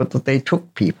much, but that they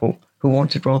took people who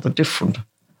wanted rather different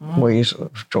ways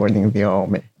of joining the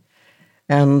army.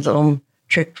 And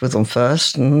checked with them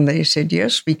first, and they said,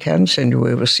 yes, we can send you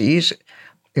overseas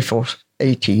if you're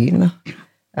 18,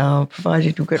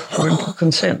 provided you get parental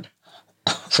consent.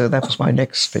 So that was my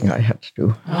next thing I had to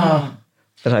do.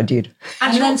 But I did.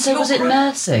 And then, so was it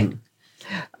nursing?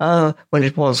 Well,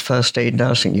 it was first aid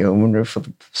nursing yeomanry for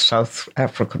the South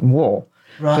African War.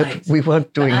 Right. But we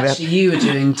weren't doing but actually, that. you were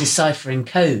doing deciphering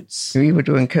codes. We were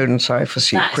doing code and cipher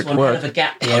secret That's one work. hell of a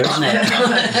gap year, isn't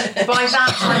it? By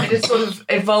that time, it had sort of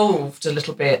evolved a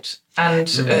little bit. And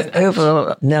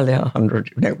Over nearly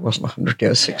 100, no, it wasn't 100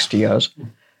 years, 60 years.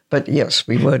 But yes,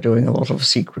 we were doing a lot of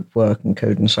secret work and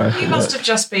code and cipher work. you must have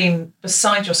just been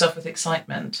beside yourself with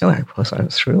excitement. Oh, I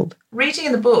was thrilled. Reading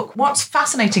in the book, what's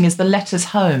fascinating is the letters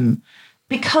home,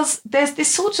 because there's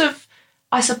this sort of,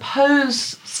 I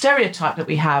suppose, stereotype that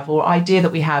we have, or idea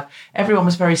that we have. Everyone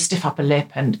was very stiff upper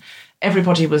lip and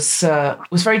everybody was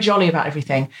very jolly about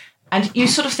everything. And you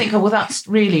sort of think, oh, well, that's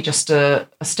really just a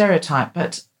stereotype.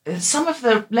 But some of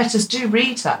the letters do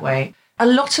read that way. A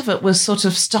lot of it was sort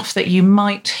of stuff that you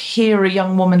might hear a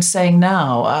young woman saying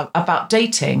now about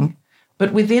dating.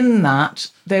 But within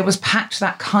that, there was packed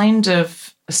that kind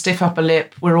of stiff upper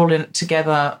lip, we're all in it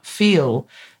together feel.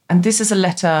 And this is a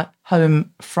letter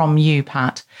home from you,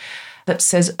 Pat, that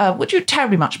says, would you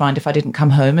terribly much mind if I didn't come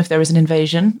home if there is an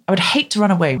invasion? I would hate to run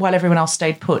away while everyone else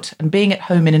stayed put, and being at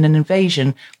home in an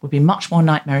invasion would be much more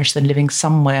nightmarish than living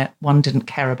somewhere one didn't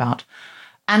care about.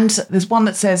 And there's one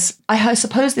that says, I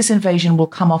suppose this invasion will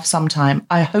come off sometime.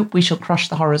 I hope we shall crush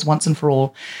the horrors once and for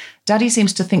all. Daddy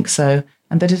seems to think so,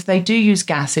 and that if they do use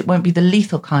gas, it won't be the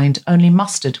lethal kind, only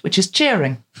mustard, which is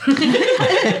cheering.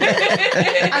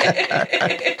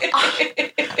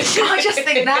 I just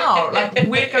think now, like,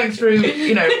 we're going through,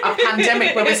 a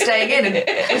pandemic where we're staying in, and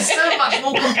there's so much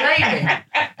more complaining.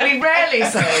 We rarely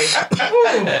say,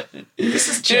 "Ooh, this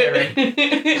is cheering."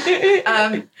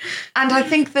 And I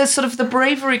think there's sort of the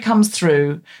bravery comes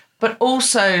through, but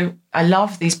also I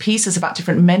love these pieces about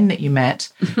different men that you met.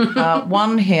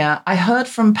 One here, I heard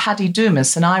from Paddy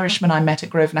Dumas, an Irishman I met at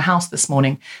Grosvenor House this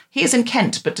morning. He is in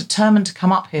Kent, but determined to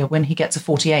come up here when he gets a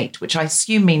 48, which I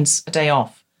assume means a day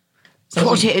off. So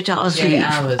 48 hours leave.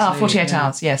 48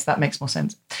 hours, yes, that makes more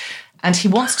sense. And he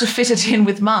wants to fit it in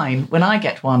with mine when I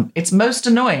get one. It's most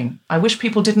annoying. I wish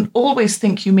people didn't always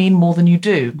think you mean more than you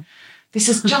do. This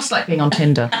is just like being on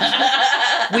Tinder.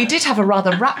 We did have a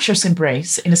rather rapturous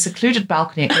embrace in a secluded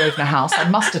balcony at Grosvenor House, I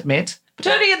must admit, but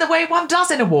only in the way one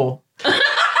does in a war.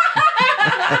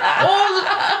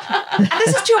 And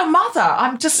this is to your mother.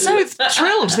 I'm just so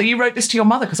thrilled that you wrote this to your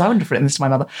mother, because I wouldn't have written this to my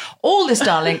mother. All this,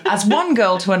 darling, as one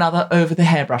girl to another over the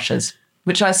hairbrushes,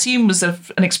 which I assume was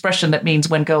an expression that means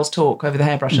when girls talk over the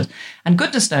hairbrushes. And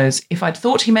goodness knows, if I'd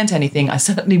thought he meant anything, I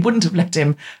certainly wouldn't have let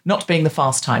him, not being the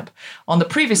fast type. On the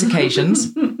previous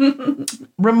occasions,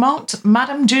 remarked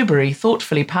Madame Dubarry,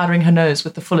 thoughtfully powdering her nose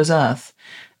with the fuller's earth.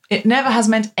 It never has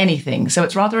meant anything, so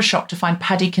it's rather a shock to find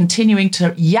Paddy continuing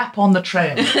to yap on the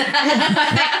trail.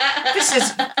 This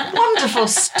is wonderful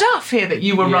stuff here that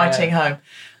you were writing home.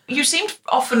 You seemed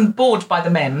often bored by the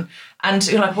men, and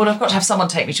you're like, well, I've got to have someone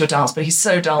take me to a dance, but he's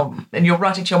so dull. And you're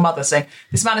writing to your mother saying,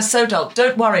 this man is so dull.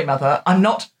 Don't worry, mother. I'm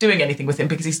not doing anything with him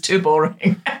because he's too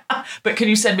boring. But can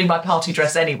you send me my party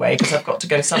dress anyway, because I've got to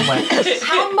go somewhere?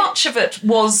 How much of it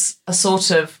was a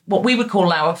sort of what we would call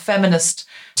now a feminist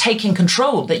taking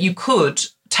control that you could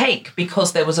take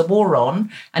because there was a war on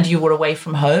and you were away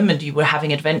from home and you were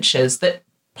having adventures that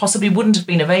possibly wouldn't have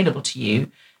been available to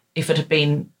you if it had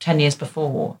been 10 years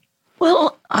before?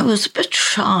 Well, I was a bit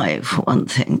shy, for one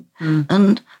thing.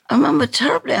 And I remember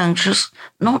terribly anxious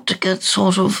not to get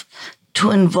sort of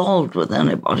too involved with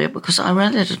anybody, because I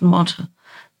really didn't want a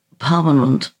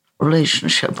permanent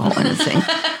relationship or anything.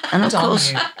 And of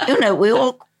course, we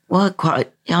all were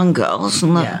quite young girls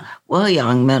and there were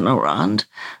young men around.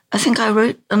 I think I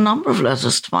wrote a number of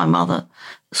letters to my mother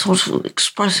sort of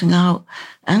expressing how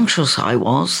anxious I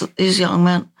was that these young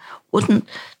men wouldn't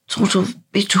sort of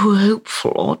be too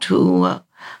hopeful or too,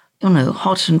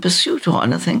 hot in pursuit or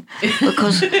anything,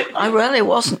 because I really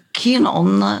wasn't keen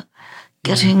on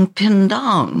getting pinned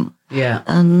down. Yeah.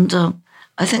 And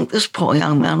I think this poor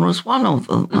young man was one of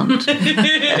them.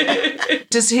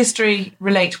 Does history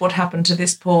relate what happened to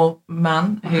this poor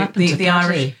man,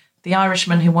 the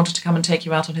Irishman who wanted to come and take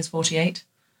you out on his 48?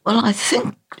 Well, I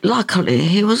think luckily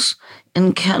he was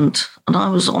in Kent and I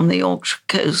was on the Yorkshire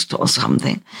coast or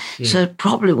something. Yeah. So it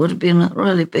probably would have been a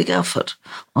really big effort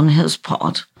on his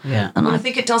part. Yeah. And I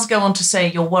think it does go on to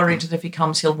say you're worried that if he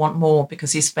comes, he'll want more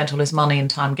because he's spent all his money and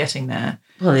time getting there.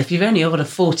 Well, if you've only got a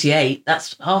 48,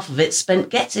 that's half of it spent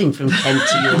getting from Kent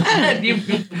to York.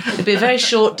 It'd be a very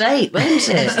short date, won't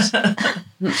it?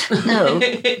 No.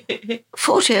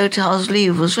 48 hours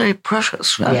leave was very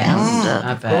precious. Right? Yes, and,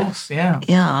 I bet. Of course, yeah.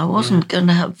 Yeah, I wasn't going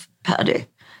to have Paddy.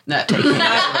 No. But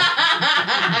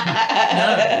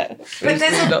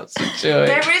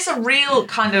there is a real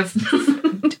kind of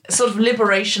sort of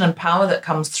liberation and power that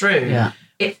comes through. Yeah.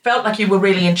 It felt like you were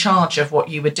really in charge of what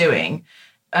you were doing,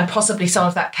 and possibly some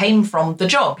of that came from the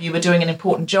job. You were doing an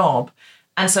important job,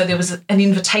 and so there was an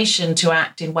invitation to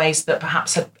act in ways that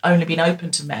perhaps had only been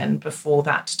open to men before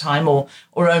that time, or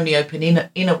only open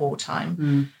in a wartime.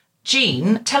 Mm.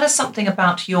 Jean, tell us something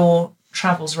about your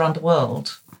travels around the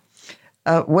world.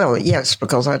 Well, yes,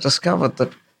 because I discovered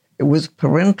that with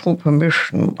parental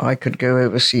permission, I could go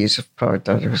overseas if I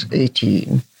was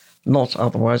 18. Not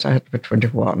otherwise, I had to be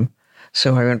 21.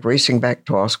 So I went racing back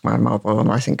to ask my mother,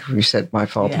 and I think we said my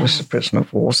father was a prisoner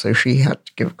of war, so she had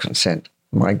to give consent.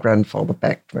 My grandfather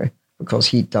backed me because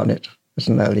he'd done it at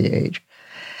an early age.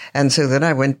 And so then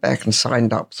I went back and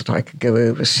signed up that I could go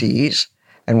overseas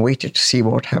and waited to see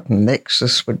what happened next.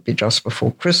 This would be just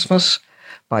before Christmas.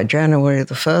 By January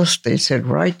the 1st, they said,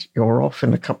 right, you're off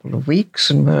in a couple of weeks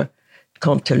and we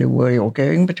can't tell you where you're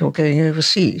going, but you're going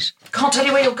overseas. Can't tell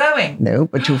you where you're going? No,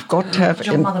 but you've got to have...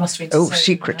 Your mother must have been so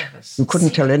secret. Nervous. You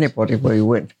couldn't tell anybody where you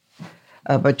went.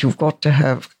 But you've got to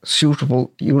have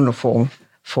suitable uniform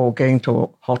for going to a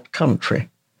hot country.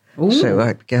 Ooh. So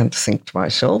I began to think to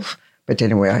myself, but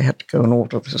anyway, I had to go and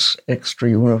order this extra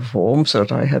uniform so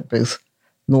that I had both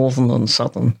northern and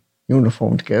southern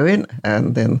uniform to go in.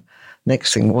 And then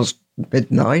next thing was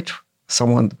midnight,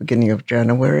 somewhere at the beginning of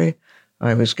January.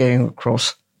 I was going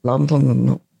across London in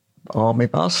the army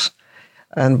bus,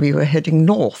 and we were heading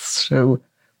north. So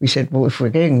we said, well, if we're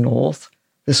going north,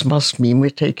 this must mean we're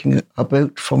taking a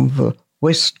boat from the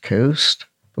west coast,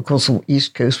 because the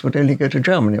east coast would only go to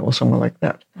Germany or somewhere like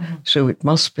that. Mm-hmm. So it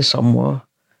must be somewhere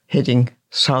heading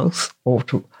south or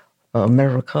to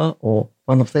America or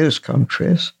one of those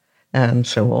countries, and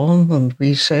so on. And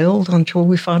we sailed until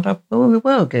we found out where we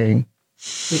were going.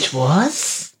 Which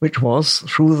was? Which was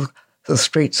through the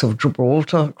Straits of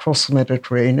Gibraltar, across the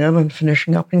Mediterranean, and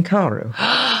finishing up in Cairo,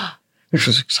 which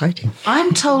was exciting.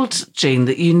 I'm told, Jean,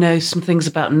 that you know some things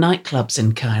about nightclubs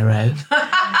in Cairo.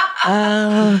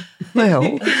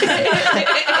 Well,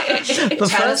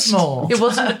 Tell us more. It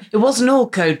wasn't all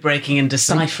code breaking and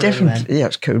deciphering. Definitely,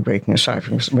 yes, code breaking and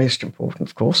deciphering was the most important,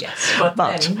 of course. Yes, but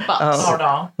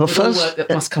the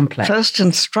first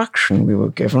instruction we were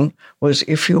given was,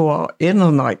 if you are in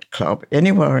a nightclub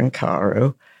anywhere in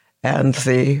Cairo, and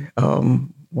the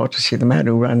the man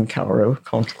who ran Cairo,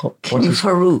 King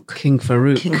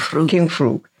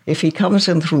Farouk. If he comes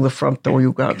in through the front door,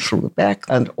 you go out through the back,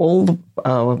 and all the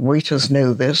waiters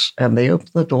know this, and they open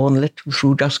the door and let you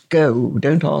through. Just go.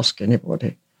 Don't ask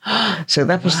anybody. So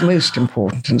that was the most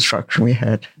important instruction we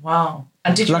had. Wow.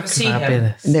 And did you ever see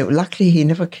him? No, luckily he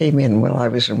never came in while I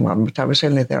was in one, but I was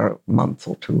only there a month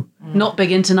or two. Not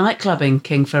big into nightclubbing,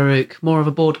 King Farouk. More of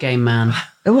a board game man.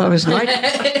 Oh, I was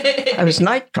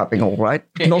nightclubbing, all right,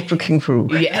 but not for King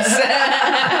Farouk. Yes.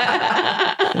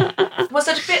 Was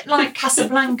it a bit like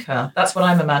Casablanca? That's what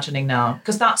I'm imagining now,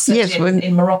 because that's set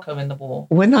in Morocco in the war.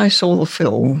 When I saw the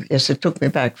film, yes, it took me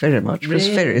back very much. It was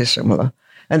very similar.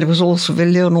 And it was all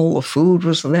civilian, all the food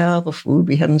was there, the food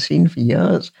we hadn't seen for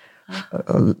years.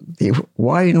 The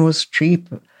wine was cheap.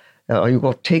 You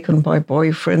got taken by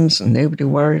boyfriends and nobody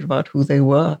worried about who they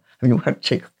were. I mean, you had to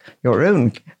take your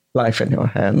own life in your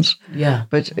hands. Yeah.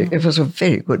 But it was a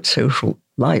very good social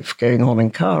life going on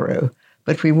in Cairo.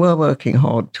 But we were working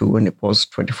hard too, and it was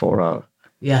 24-hour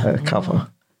cover.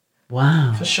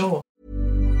 Wow. For sure.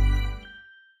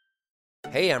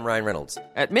 Hey, I'm Ryan Reynolds.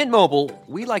 At Mint Mobile,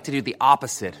 we like to do the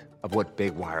opposite of what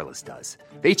Big Wireless does.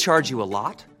 They charge you a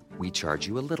lot, we charge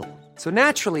you a little. So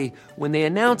naturally, when they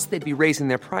announced they'd be raising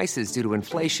their prices due to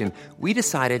inflation, we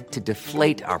decided to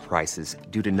deflate our prices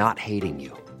due to not hating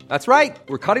you. That's right.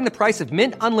 We're cutting the price of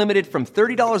Mint Unlimited from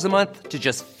 $30 a month to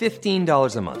just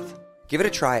 $15 a month. Give it a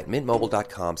try at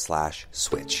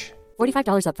mintmobile.com/switch.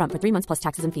 $45 up front for 3 months plus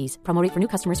taxes and fees. Promo rate for new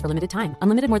customers for limited time.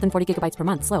 Unlimited more than 40 gigabytes per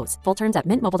month. Slows full terms at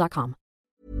mintmobile.com.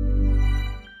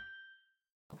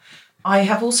 I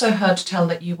have also heard tell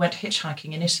that you went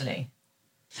hitchhiking in Italy.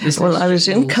 Well, I was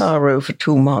in Cairo for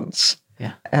 2 months.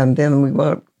 Yeah. And then we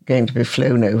were going to be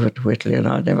flown over to Italy, and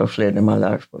I'd never flown in my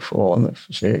life before, and it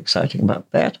was very exciting about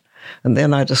that. And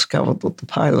then I discovered that the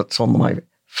pilots on my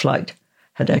flight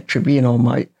had actually been on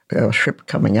my ship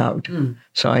coming out.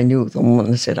 So I knew them,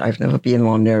 and they said, I've never been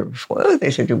on there before. Oh, they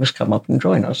said, you must come up and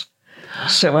join us.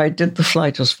 So I did the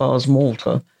flight as far as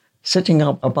Malta, sitting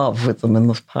up above with them in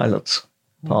the pilot's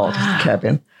part of the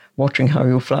cabin, watching how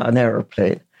you fly an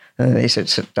aeroplane. And they said,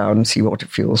 sit down and see what it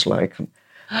feels like. And,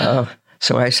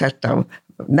 so I sat down.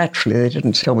 Naturally, they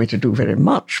didn't tell me to do very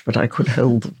much, but I could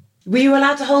hold them. Were you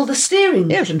allowed to hold the steering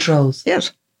controls?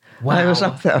 Yes. Wow. I was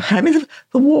up there. I mean,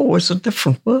 the war was a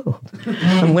different world.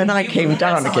 And when I came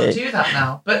down again... do that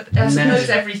now. But I suppose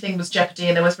everything was jeopardy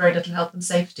and there was very little health and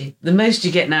safety. The most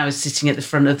you get now is sitting at the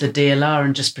front of the DLR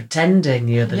and just pretending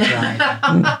you're the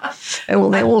driver. Well,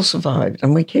 they all survived.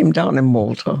 And we came down in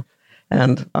Malta,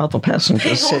 and other passengers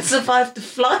They all survived the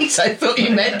flight, I thought you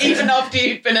meant, even after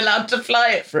you'd been allowed to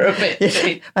fly it for a bit.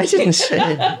 Yeah, I didn't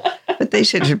say. But they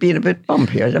said it had been a bit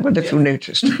bumpy. I wonder if you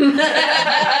noticed. So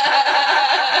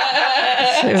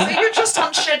you just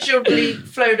unscheduledly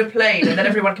flown a plane and then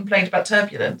everyone complained about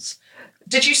turbulence.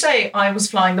 Did you say I was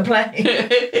flying the plane?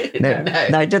 No,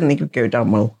 I didn't think it would go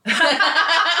down well.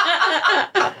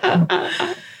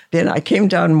 Then I came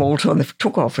down Malta and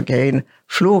took off again,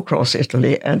 flew across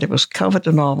Italy, and it was covered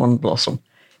in almond blossom.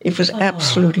 It was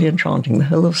absolutely enchanting. The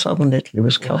whole of southern Italy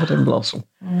was covered in blossom.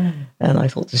 And I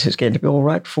thought, this is going to be all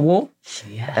right for war.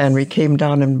 Yes. And we came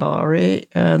down in Bari,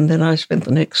 and then I spent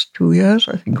the next 2 years,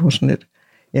 I think, wasn't it,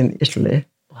 in Italy,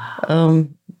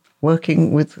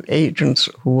 working with agents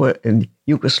who were in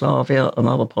Yugoslavia and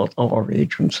other parts of our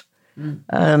regions,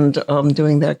 and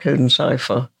doing their code and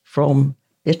cipher from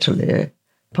Italy,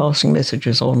 passing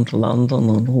messages on to London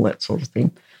and all that sort of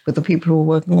thing, with the people who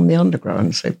were working on the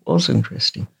underground. So it was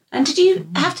interesting. And did you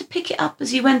have to pick it up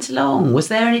as you went along? Was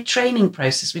there any training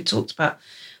process? We talked about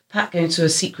Pat going to a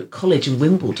secret college in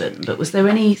Wimbledon, but was there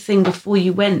anything before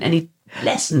you went, any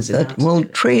lessons in that? Well,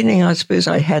 training, I suppose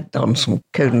I had done some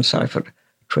code and cipher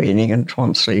training and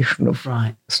translation of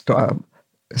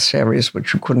series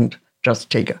which you couldn't just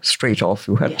take straight off.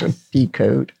 You had to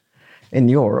decode in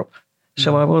Europe.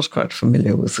 So I was quite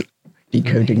familiar with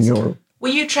decoding Europe. Were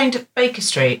you trained at Baker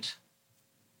Street?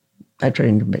 I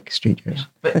trained in Baker Street, yes.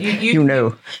 But you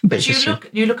know. But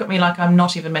you look at me like I'm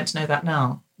not even meant to know that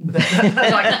now. Like,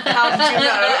 how did you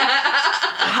know?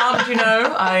 How did you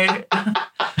know? I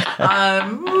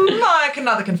can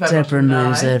neither confirm. Deborah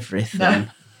knows everything. No.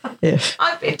 Yes.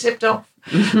 I've been tipped off.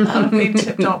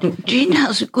 Jean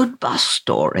has a good bus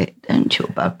story, don't you,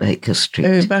 about Baker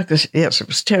Street? Yes, it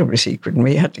was terribly secret, and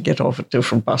we had to get off at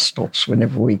different bus stops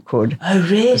whenever we could. Oh,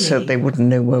 really? So they wouldn't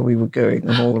know where we were going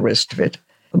and all the rest of it.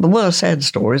 But there were sad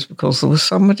stories because there was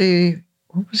somebody,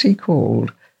 what was he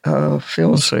called?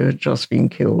 Fiancé had just been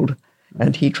killed,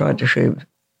 and he tried to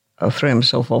throw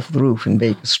himself off the roof in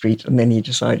Baker Street, and then he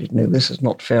decided, no, this is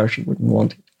not fair, she wouldn't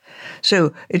want it.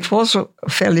 So it was a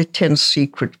fairly tense,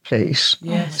 secret place.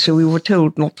 Yes. So we were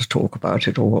told not to talk about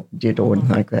it or what we did or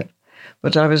anything like that.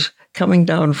 But I was coming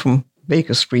down from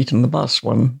Baker Street in the bus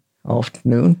one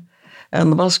afternoon,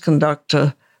 and the bus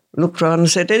conductor looked round and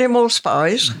said, "Any more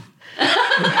spies?"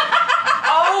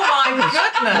 Oh, my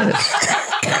goodness.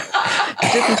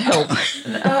 It didn't help.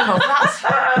 Oh,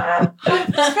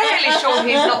 I'm fairly sure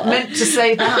he's not meant to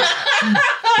say that.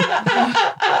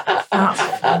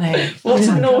 That's funny. What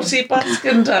a naughty bus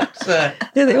conductor.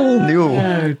 Yeah, they all knew.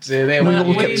 Oh, dear. We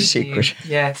all kept a secret.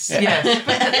 Yes.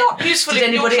 But not useful. Did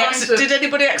anybody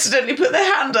accidentally put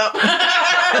their hand up?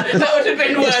 That would have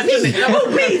been worse, wouldn't it? Oh,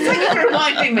 me, thank you for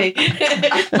reminding me.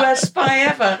 Worst spy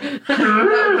ever.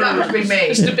 That would be me.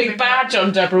 Just a big badge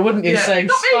on Deborah, wouldn't you, saying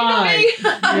spy?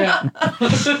 Not me.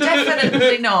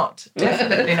 Definitely not.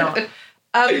 Definitely not.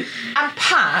 And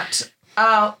Pat,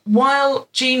 while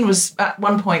Jean was at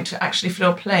one point actually flew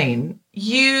a plane,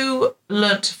 you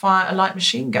learnt to fire a light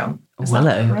machine gun. Is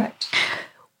that correct?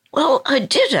 Well, I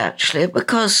did actually,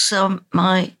 because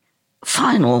my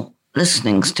final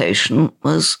listening station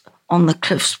was on the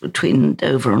cliffs between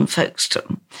Dover and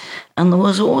Folkestone. And there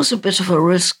was always a bit of a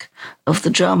risk of the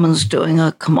Germans doing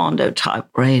a commando-type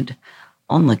raid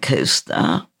on the coast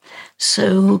there.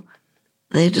 So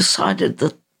they decided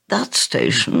that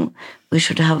station, we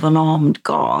should have an armed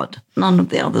guard. None of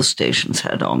the other stations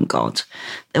had armed guards.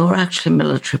 They were actually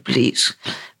military police,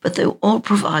 but they were all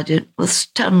provided with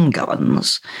Sten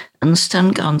guns, and Sten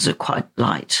guns are quite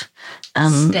light.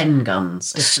 And Sten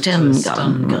guns. Sten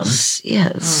guns,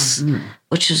 yes,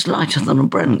 which is lighter than a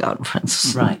Bren gun, for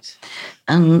instance. Right.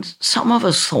 And some of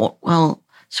us thought, well,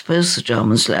 suppose the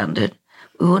Germans landed,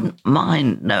 we wouldn't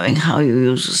mind knowing how you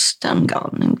use a Sten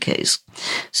gun in case.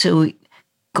 So we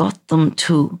got them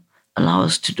to allow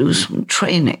us to do some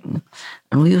training.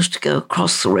 And we used to go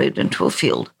across the road into a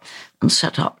field and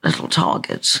set up little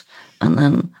targets and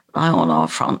then lie on our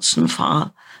fronts and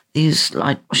fire these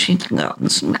light machine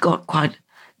guns. And we got quite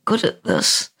good at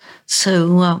this.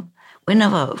 So we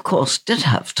never, of course, did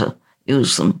have to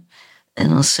use them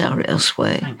in a serious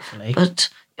way. Thankfully. But,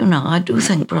 I do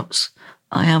think perhaps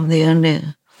I am the only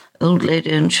old lady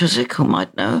in Chiswick who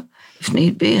might know, if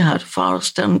need be, how to fire a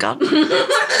Sten gun. You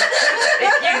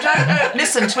don't know.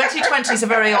 Listen, 2020 is a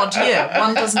very odd year.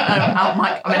 One doesn't know how it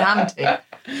might come in handy.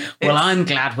 Well, I'm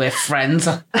glad we're friends.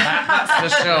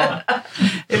 That's for sure.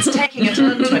 It's taking a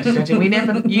turn,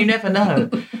 2020. You never know.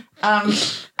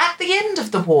 At the end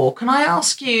of the war, can I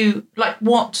ask you,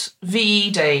 what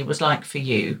VE Day was like for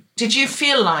you? Did you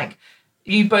feel like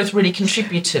you both really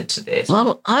contributed to this?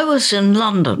 Well, I was in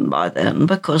London by then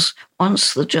because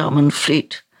once the German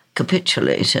fleet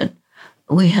capitulated,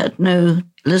 we had no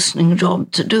listening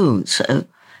job to do. So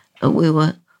we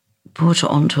were put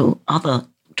onto other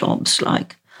jobs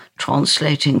like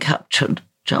translating captured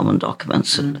German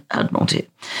documents at Admiralty.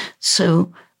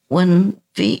 So when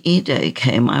VE Day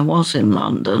came, I was in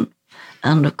London,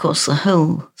 and of course the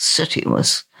whole city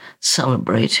was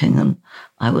celebrating, and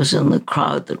I was in the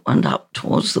crowd that went up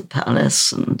towards the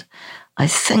palace, and I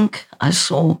think I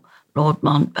saw Lord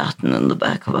Mountbatten in the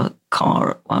back of a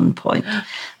car at one point,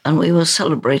 and we were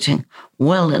celebrating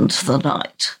well into the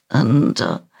night, and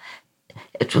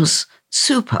it was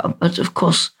super. But of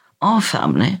course, our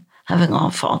family, having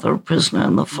our father a prisoner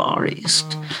in the Far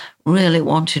East, really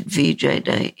wanted VJ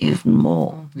Day even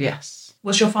more. Yes.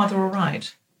 Was your father all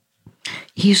right?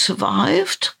 He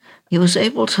survived. He was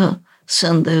able to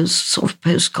send those sort of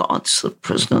postcards that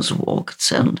prisoners of war could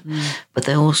send, but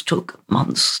they always took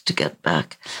months to get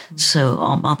back. So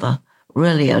our mother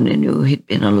really only knew he'd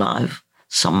been alive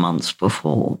some months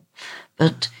before.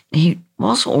 But he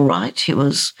was all right. He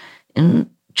was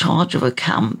in charge of a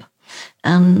camp.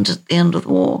 And at the end of the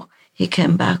war, he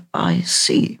came back by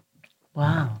sea.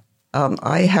 Wow.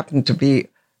 I happened to be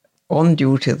on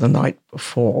duty the night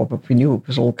before, but we knew it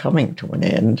was all coming to an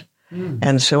end.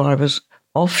 And so I was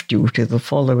off duty the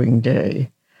following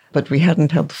day, but we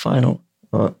hadn't had the final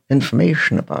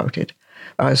information about it.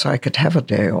 As I could have a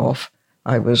day off,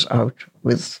 I was out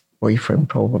with boyfriend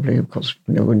probably, because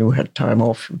we knew had time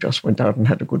off. We just went out and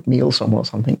had a good meal somewhere or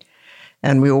something.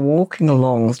 And we were walking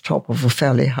along the top of a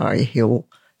fairly high hill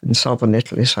in southern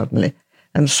Italy suddenly.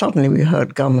 And suddenly we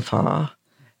heard gunfire,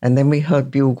 and then we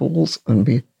heard bugles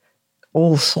and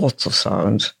all sorts of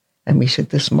sounds. And we said,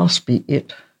 this must be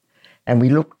it. And we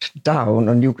looked down,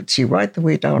 and you could see right the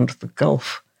way down to the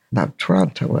Gulf. Now,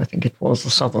 Taranto, I think it was, the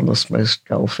southernmost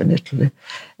Gulf in Italy.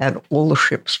 And all the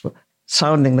ships were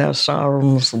sounding their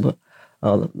sirens, and the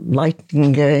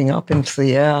lightning going up into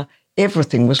the air.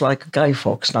 Everything was like a Guy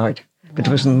Fawkes night, but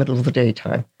it was in the middle of the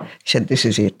daytime. He said, this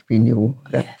is it. We knew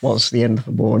that was the end of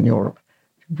the war in Europe.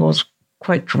 It was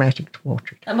quite dramatic to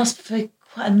watch it. That must be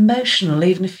quite emotional,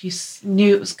 even if you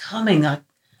knew it was coming.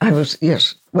 I was,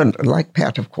 yes. Well, like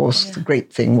Pat, of course, the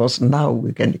great thing was now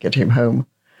we're going to get him home.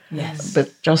 Yes.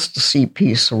 But just to see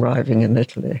peace arriving in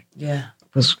Italy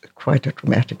was quite a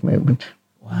dramatic moment.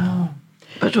 Wow.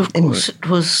 But of course it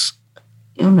was,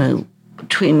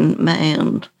 between May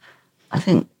and, I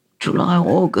think, July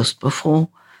or August before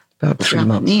about the 3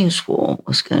 months. Japanese war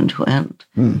was going to end.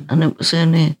 And it was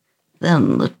only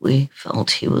then that we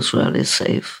felt he was really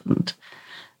safe.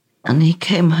 And he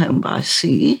came home by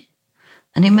sea,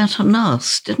 and he met a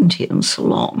nurse, didn't he, in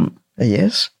Ceylon?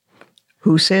 Yes.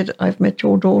 Who said, I've met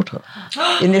your daughter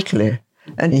in Italy.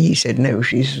 And he said, no,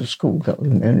 she's a schoolgirl,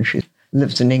 and she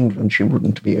lives in England. She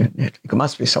wouldn't be in Italy. It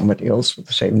must be somebody else with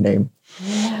the same name.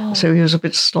 Wow. So he was a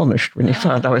bit astonished when he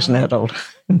found I was an adult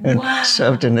and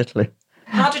served in Italy.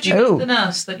 How did you meet the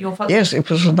nurse that your father... Yes, it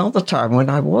was another time when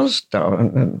I was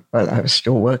down, and I was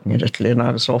still working in Italy, and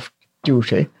I was off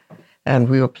duty, and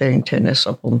we were playing tennis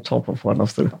up on top of one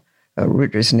of the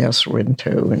ridges near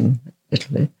Sorrento in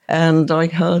Italy. And I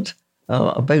heard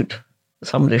a boat,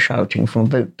 somebody shouting from a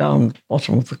boat down the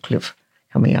bottom of the cliff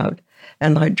coming out.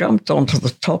 And I jumped onto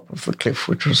the top of the cliff,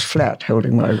 which was flat,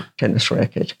 holding my tennis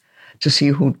racket, to see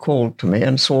who'd called to me,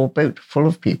 and saw a boat full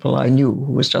of people I knew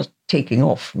who was just taking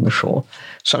off from the shore.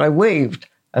 So I waved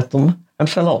at them and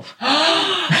fell off.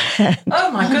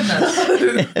 Oh, my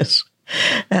goodness. Yes.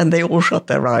 And they all shut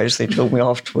their eyes, they told me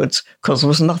afterwards, because there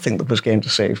was nothing that was going to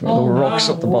save me. There were rocks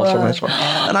at the bottom as well.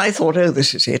 And I thought,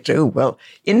 this is it. Oh, well,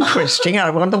 interesting. I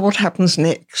wonder what happens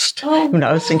next. I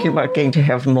was thinking about going to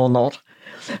heaven or not.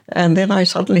 And then I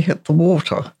suddenly hit the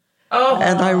water.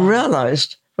 And I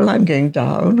realized, well, I'm going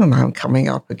down and I'm coming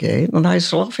up again. And I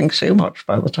was laughing so much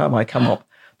by the time I come up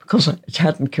because it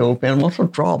hadn't killed me. And what a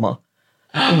drama.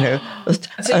 And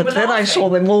then I saw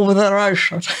them all with their eyes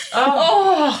shut.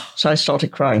 So I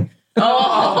started crying. But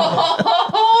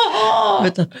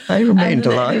I remained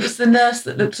alive. It was the nurse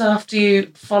that looked after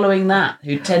you following that,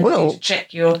 who tended to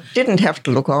check your... Didn't have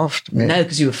to look after me. No,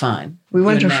 because you were fine. We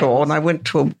went ashore and I went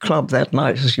to a club that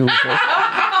night as usual.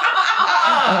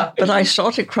 But I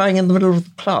started crying in the middle of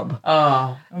the club.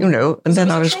 And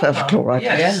then I was perfectly all right.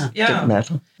 Yes. It didn't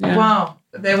matter. Yeah. Wow.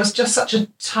 There was just such a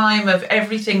time of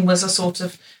everything was a sort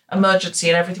of emergency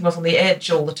and everything was on the edge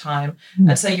all the time.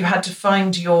 And so you had to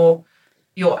find your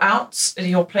outs,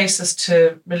 your places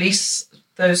to release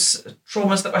those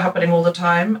traumas that were happening all the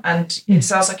time. And it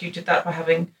sounds like you did that by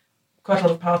having quite a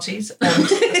lot of parties. And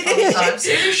times.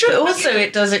 But also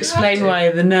it does explain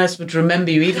why the nurse would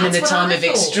remember you, even in a time of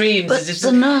extremes. But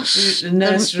the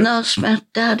nurse met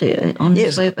Daddy on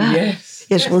his way back.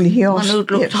 Yes, well, he one also...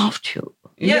 who looked after you.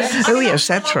 Yes. Yes,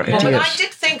 that's right. But I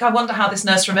did think, I wonder how this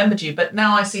nurse remembered you, but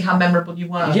now I see how memorable you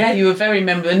were. Yeah, you were very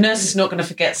memorable. A nurse is not going to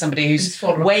forget somebody who's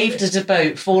waved at a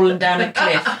boat, fallen down a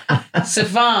cliff,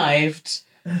 survived,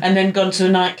 and then gone to a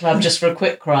nightclub just for a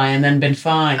quick cry and then been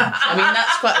fine. I mean,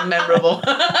 that's quite memorable.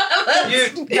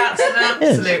 That's an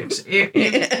absolute... if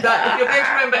you're going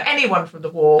to remember anyone from the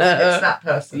war, it's that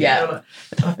person. Yeah.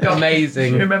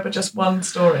 Amazing. You remember just one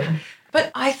story. But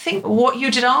I think what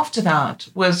you did after that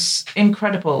was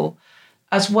incredible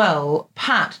as well.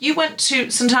 Pat, you went to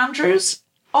St Andrews,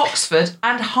 Oxford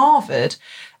and Harvard.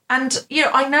 And,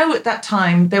 I know at that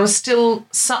time there was still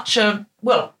such a...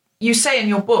 Well, you say in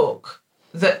your book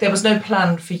that there was no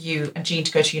plan for you and Jean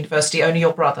to go to university, only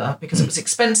your brother, because it was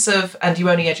expensive and you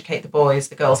only educate the boys,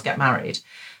 the girls get married.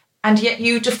 And yet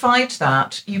you defied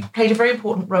that. You played a very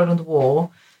important role in the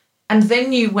war. And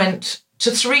then you went to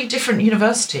 3 different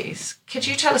universities. Could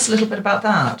you tell us a little bit about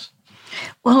that?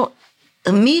 Well,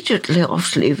 immediately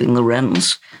after leaving the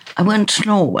Wrens, I went to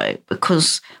Norway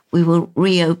because we were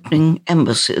reopening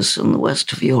embassies in the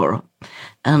west of Europe.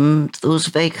 And there was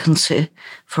a vacancy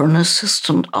for an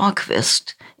assistant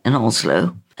archivist in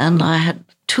Oslo. And I had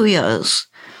 2 years,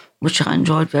 which I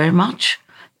enjoyed very much,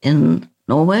 in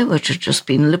Norway, which had just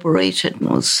been liberated and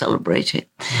was celebrating.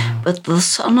 But the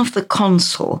son of the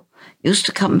consul used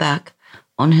to come back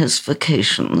on his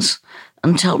vacations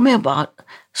and tell me about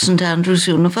St. Andrews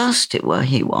University, where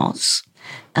he was.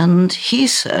 And he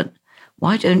said,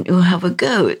 why don't you have a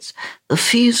go? The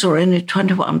fees are only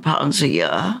 £21 a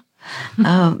year.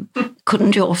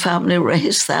 Couldn't your family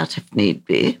raise that if need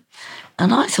be?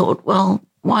 And I thought, well,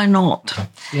 why not?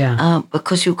 Yeah.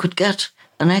 Because you could get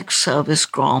an ex-service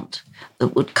grant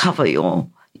that would cover your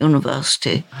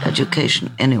university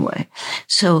education anyway.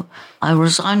 So I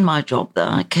resigned my job there.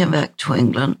 I came back to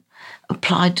England,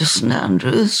 applied to St.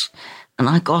 Andrews, and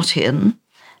I got in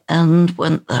and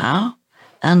went there.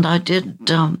 And I did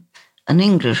an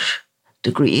English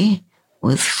degree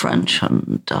with French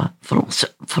and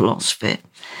philosophy.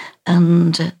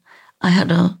 And I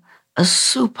had a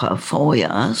super 4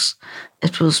 years.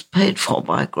 It was paid for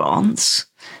by grants.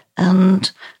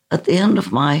 And at the end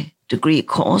of my degree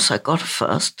course, I got a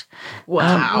first.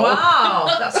 Wow.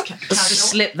 That's casual. Just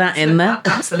slip that in there.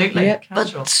 Absolutely. Yeah.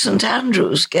 Casual. But St.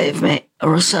 Andrews gave me a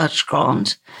research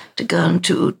grant to go and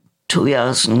do 2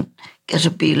 years and get a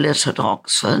B.Lit at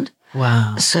Oxford.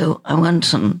 Wow. So I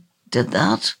went and did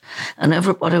that, and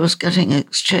everybody was getting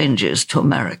exchanges to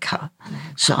America.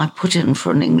 So I put in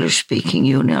for an English-speaking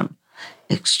union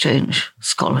exchange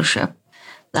scholarship.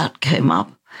 That came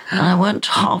up, and I went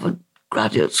to Harvard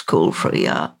Graduate School for a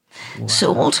year. Wow.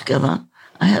 So altogether,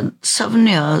 I had 7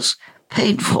 years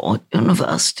paid for at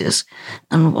universities,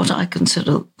 and what I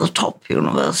consider the top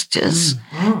universities.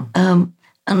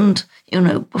 And,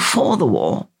 before the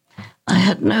war, I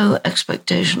had no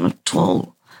expectation at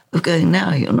all of going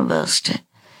near university.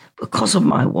 Because of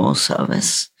my war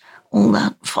service, all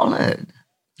that followed.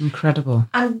 Incredible.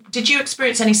 And did you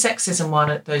experience any sexism while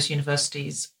at those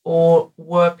universities, or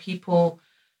were people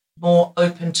more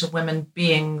open to women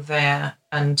being there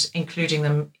and including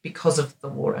them because of the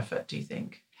war effort, do you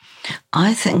think?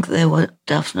 I think they were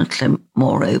definitely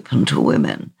more open to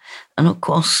women. And of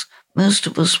course, most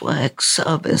of us were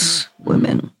ex-service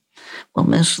women. Well,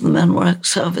 most of the men were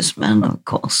ex-service men, of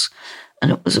course.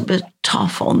 And it was a bit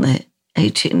tough on the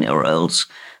 18-year-olds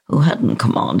who hadn't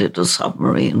commanded a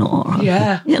submarine or,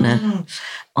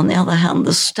 On the other hand,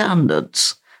 the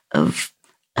standards of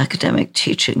academic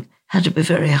teaching had to be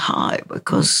very high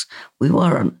because we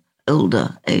were an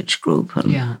older age group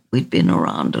and we'd been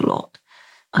around a lot.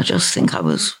 I just think I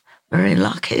was very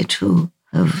lucky to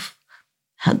have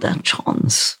had that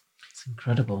chance. It's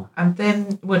incredible. And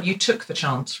then, you took the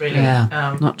chance, really.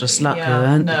 Yeah, not just luck, you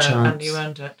earned the chance. And you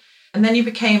earned it. And then you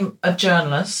became a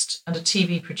journalist and a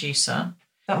TV producer.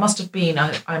 That must have been,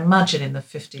 I imagine, in the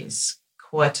 50s,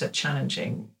 quite a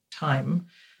challenging time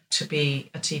to be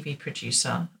a TV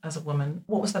producer as a woman.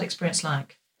 What was that experience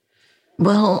like?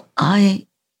 Well, I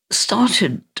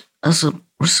started as a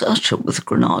researcher with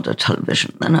Granada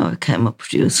Television. Then I became a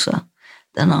producer.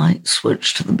 Then I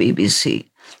switched to the BBC.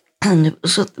 And it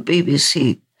was at the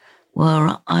BBC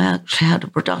where I actually had a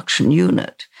production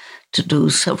unit to do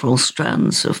several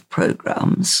strands of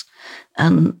programmes.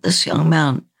 And this young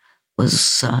man was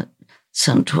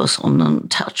sent to us on an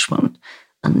attachment.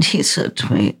 And he said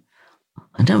to me,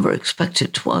 I never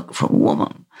expected to work for a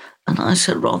woman. And I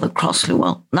said rather crossly,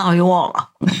 well, now you are.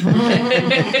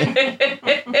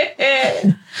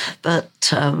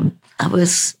 But I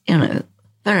was,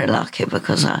 very lucky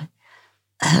because I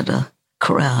had a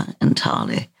career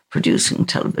entirely producing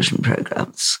television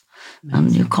programmes.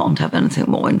 And you can't have anything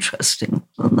more interesting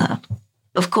than that.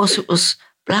 Of course, it was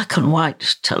black and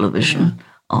white television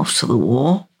after the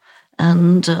war,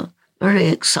 and very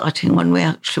exciting when we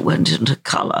actually went into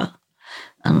colour.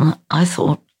 And I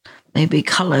thought maybe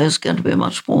colour is going to be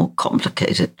much more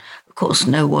complicated. Of course,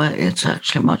 no way. It's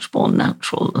actually much more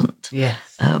natural.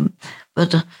 And,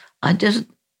 but I did,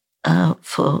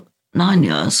 for 9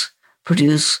 years,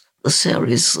 produce the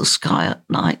series The Sky at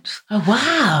Night. Oh,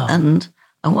 wow. And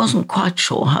I wasn't quite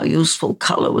sure how useful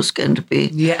colour was going to be.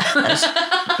 Yeah. As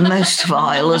most of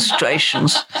our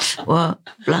illustrations were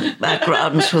black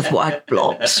backgrounds with white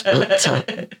blobs. But,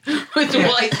 with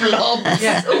white blobs.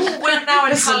 Yes. We're now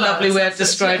in It's a lovely way of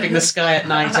describing the sky at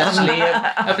night, actually.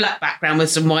 A black background with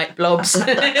some white blobs.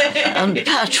 And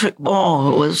Patrick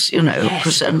Moore was,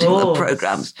 presenting the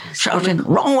programmes, shouting,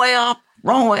 wrong way up.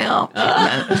 Wrong way up.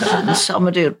 And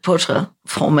somebody had put a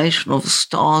formation of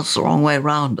stars the wrong way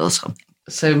round or something.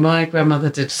 So my grandmother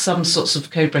did some sorts of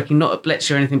code breaking, not at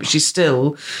Bletchley or anything, but she's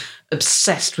still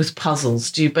obsessed with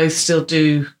puzzles. Do you both still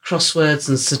do crosswords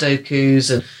and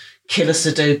Sudokus and killer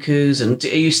Sudokus? And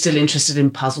are you still interested in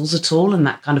puzzles at all and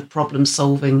that kind of problem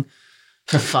solving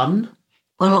for fun?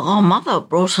 Well, our mother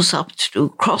brought us up to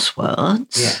do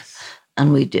crosswords, Yes.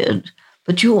 and we did.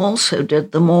 But you also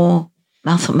did the more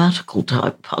mathematical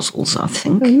type puzzles, I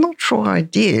think. I'm not sure I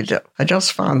did. I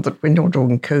just found that when you're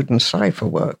doing code and cipher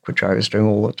work, which I was doing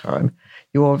all the time,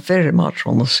 you are very much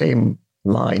on the same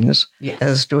lines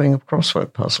as doing a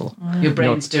crossword puzzle. Your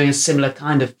brain's doing a similar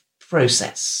kind of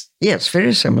process. Yes,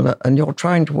 very similar. And you're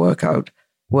trying to work out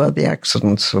where the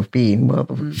accidents have been, where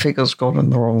the figures got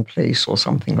in the wrong place or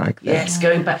something like that. Yes,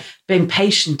 going back, being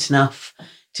patient enough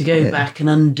to go back and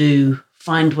undo,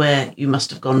 find where you must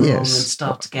have gone wrong and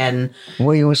start again.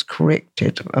 Where you was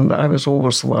corrected. And I was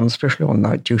always the one, especially on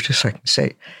night duties, I can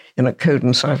say, in a code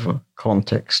and cipher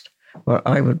context, where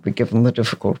I would be given the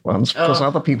difficult ones because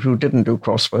other people who didn't do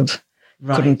crosswords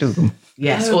couldn't do them.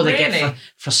 Yes, or they get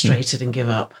frustrated and give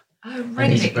up. Oh,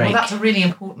 really? Well, that's a really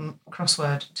important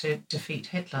crossword to defeat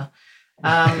Hitler.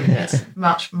 It's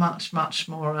much, much, much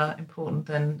more important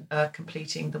than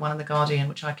completing the one in The Guardian,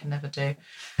 which I can never do.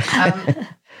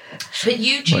 But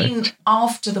Eugene,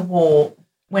 after the war,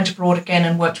 went abroad again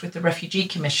and worked with the Refugee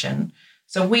Commission.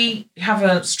 So we have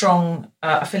a strong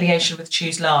affiliation with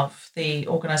Choose Love, the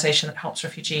organisation that helps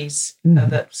refugees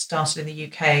that started in the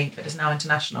UK but is now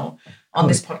international, on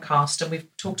this podcast. And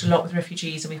we've talked a lot with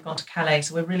refugees and we've gone to Calais,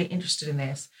 so we're really interested in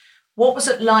this. What was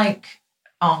it like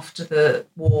after the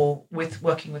war with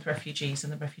working with refugees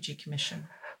and the Refugee Commission?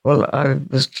 Well, I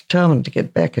was determined to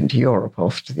get back into Europe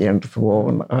after the end of the war,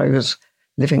 and I was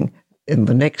living in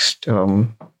the next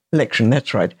election,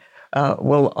 that's right.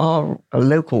 Our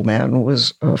local man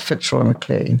was Fitzroy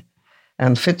MacLean,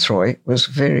 and Fitzroy was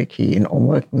very keen on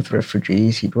working with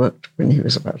refugees. He'd worked when he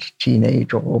was about a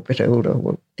teenager or a bit older,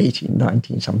 18,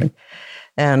 19, something.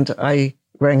 And I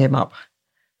rang him up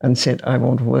and said, I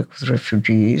want to work with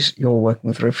refugees. You're working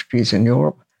with refugees in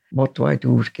Europe. What do I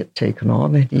do to get taken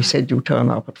on? And he said, you turn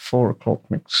up at 4 o'clock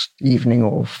next evening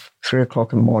or 3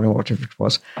 o'clock in the morning, whatever it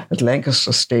was, at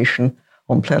Lancaster Station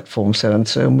on platform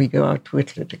so-and-so, and we go out to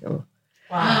Italy together.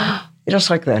 Wow. Just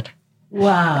like that.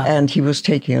 Wow. And he was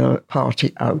taking a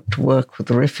party out to work with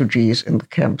the refugees in the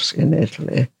camps in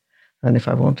Italy. And if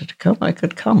I wanted to come, I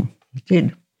could come. I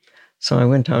did. So I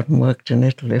went out and worked in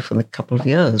Italy for a couple of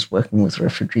years, working with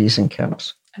refugees in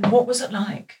camps. And what was it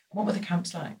like? What were the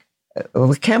camps like? Well,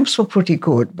 the camps were pretty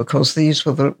good because these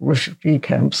were the refugee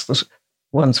camps, the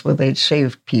ones where they'd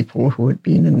saved people who had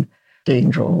been in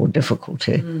danger or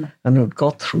difficulty and who had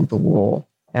got through the war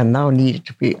and now needed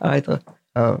to be either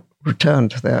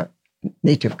returned to their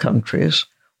native countries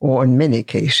or, in many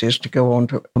cases, to go on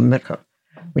to America,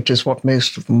 which is what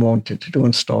most of them wanted to do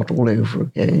and start all over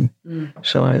again.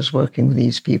 So I was working with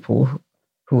these people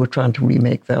who were trying to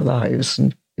remake their lives,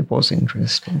 and it was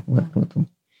interesting working with them.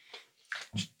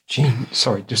 Jean,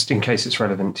 sorry, just in case it's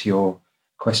relevant to your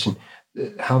question,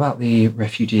 how about the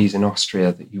refugees in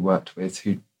Austria that you worked with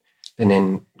who'd been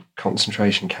in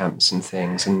concentration camps and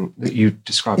things, and that you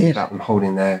described about them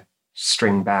holding their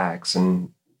string bags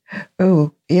and...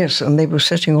 Oh, yes, and they were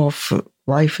setting off for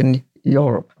life in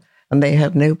Europe, and they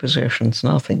had no possessions,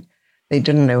 nothing. They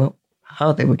didn't know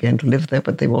how they were going to live there,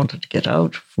 but they wanted to get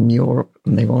out from Europe,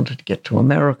 and they wanted to get to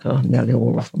America, nearly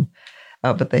all of them.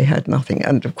 But they had nothing.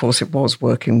 And, of course, it was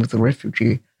working with the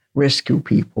refugee rescue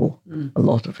people, a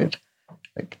lot of it,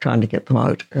 like trying to get them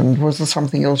out. And was there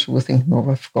something else you were thinking of?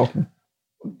 I've forgotten.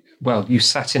 Well, you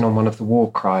sat in on one of the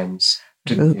war crimes,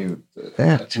 didn't you?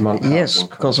 That, yes,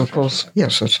 because, of course,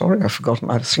 yes, sorry, I've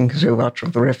forgotten. I was thinking so much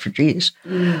of the refugees.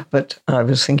 But I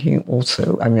was thinking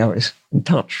also, I mean, I was in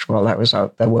touch while I was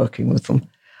out there working with them,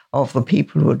 of the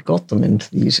people who had got them into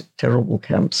these terrible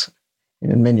camps.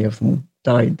 And many of them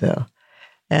died there.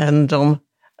 And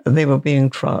they were being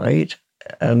tried,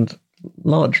 and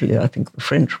largely, I think, the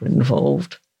French were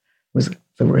involved with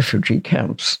the refugee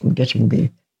camps and getting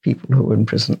the people who were in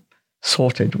prison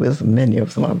sorted with, and many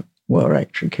of them were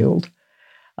actually killed.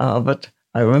 But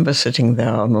I remember sitting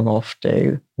there on an off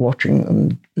day, watching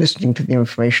and listening to the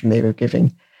information they were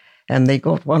giving, and they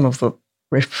got one of the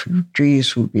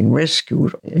refugees who'd been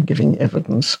rescued giving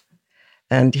evidence.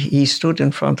 And he stood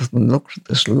in front of them and looked at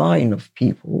this line of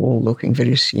people, all looking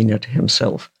very senior to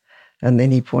himself. And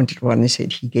then he pointed one and he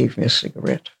said, he gave me a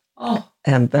cigarette. Oh.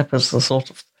 And that was the sort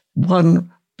of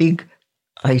one big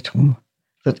item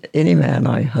that any man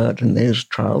I heard in those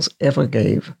trials ever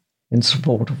gave in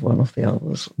support of one of the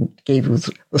others. And gave you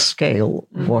the scale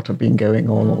of what had been going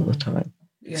on all the time.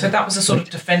 So that was a sort of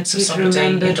defence of He'd somebody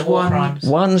in remembered the war one- crimes.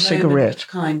 One Moment cigarette, of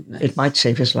kindness. it might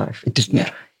save his life. It didn't.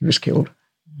 Yeah. He was killed.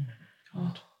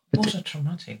 God, what a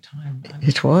traumatic time.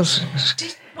 It was.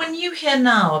 When you hear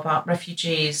now about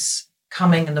refugees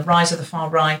coming and the rise of the far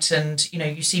right, and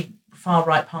you see far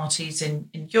right parties in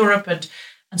Europe and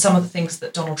some of the things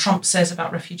that Donald Trump says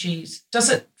about refugees, does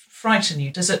it frighten you?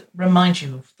 Does it remind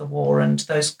you of the war and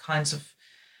those kinds of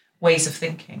ways of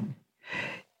thinking?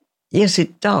 Yes,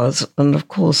 it does. And of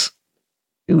course,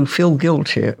 you feel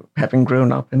guilty having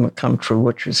grown up in a country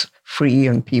which is free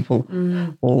and people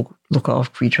all look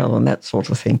after each other and that sort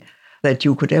of thing, that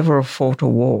you could ever have fought a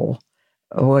war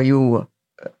where you were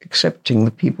accepting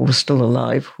that people were still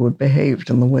alive who had behaved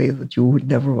in the way that you would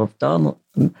never have done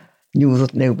and knew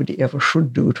that nobody ever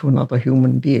should do to another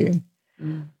human being.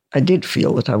 I did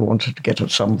feel that I wanted to get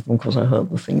at some of them because I heard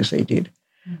the things they did.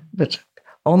 But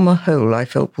on the whole, I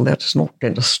felt, well, that is not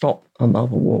going to stop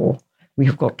another war. We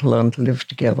have got to learn to live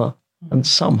together and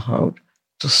somehow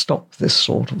to stop this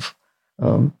sort of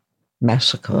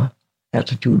massacre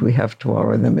attitude we have to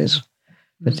our enemies.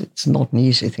 But it's not an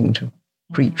easy thing to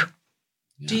preach.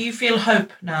 Do you feel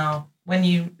hope now when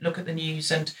you look at the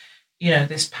news and,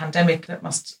 this pandemic that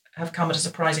must have come at a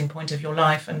surprising point of your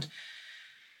life, and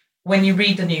when you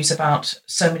read the news about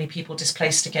so many people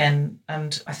displaced again,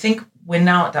 and I think we're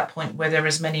now at that point where there are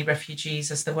as many refugees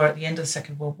as there were at the end of the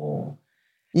Second World War.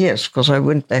 Yes, because I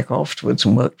went back afterwards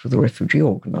and worked with a refugee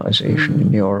organisation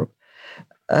in Europe.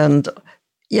 And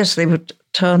yes, they would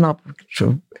turn up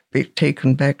to be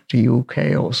taken back to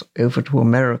UK or over to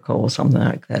America or something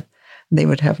like that. And they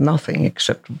would have nothing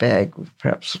except a bag with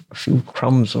perhaps a few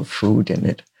crumbs of food in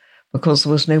it because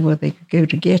there was nowhere they could go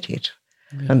to get it.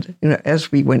 And, as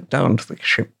we went down to the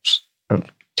ships and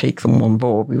take them on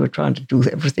board, we were trying to do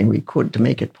everything we could to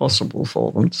make it possible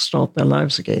for them to start their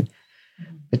lives again.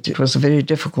 But it was a very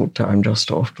difficult time just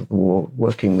after the war,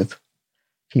 working with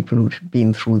people who'd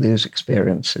been through those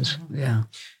experiences. Yeah.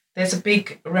 There's a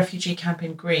big refugee camp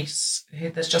in Greece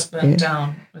that's just burned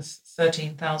down with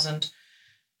 13,000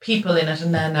 people in it,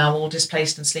 and they're now all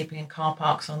displaced and sleeping in car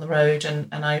parks on the road. And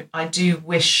I do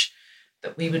wish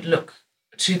that we would look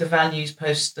to the values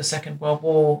post the Second World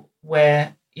War,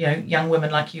 where young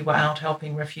women like you were out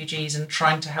helping refugees and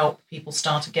trying to help people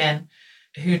start again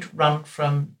who'd run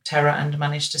from terror and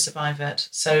managed to survive it.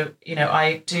 So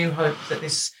I do hope that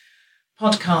this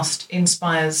podcast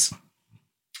inspires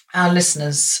our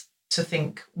listeners to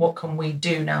think, what can we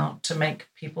do now to make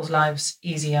people's lives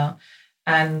easier,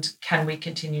 and can we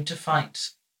continue to fight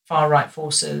far right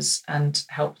forces and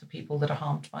help the people that are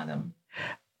harmed by them?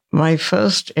 My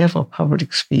first ever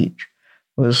public speech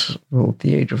was at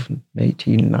the age of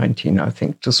 18, 19, I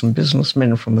think, to some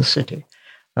businessmen from the city.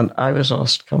 And I was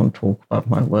asked to come and talk about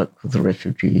my work with the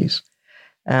refugees.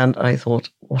 And I thought,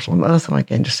 what on earth am I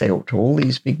going to say to all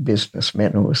these big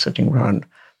businessmen who were sitting around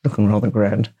looking rather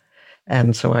grand?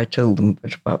 And so I told them a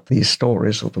bit about these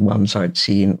stories of the ones I'd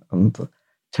seen and the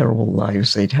terrible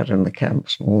lives they'd had in the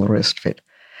camps and all the rest of it.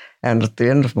 And at the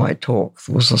end of my talk,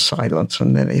 there was a silence,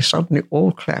 and then they suddenly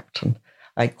all clapped, and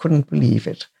I couldn't believe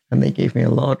it. And they gave me a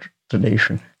large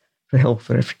donation to help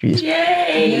the refugees.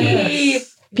 Yay!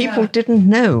 Yes. People didn't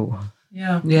know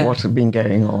Yeah. what had been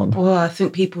going on. Well, I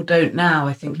think people don't now.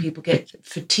 I think people get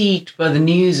fatigued by the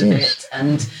news of it,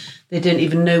 and they don't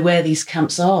even know where these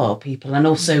camps are, people. And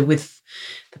also with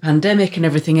the pandemic and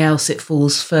everything else, it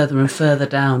falls further and further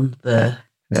down the...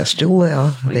 They're still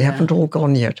there. They haven't all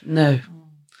gone yet. No.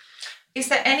 Is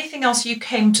there anything else you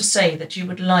came to say that you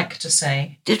would like to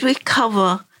say? Did we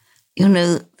cover,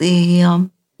 the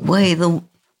way the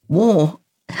war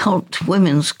helped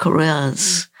women's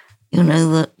careers?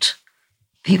 That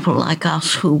people like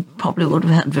us who probably would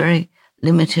have had very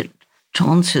limited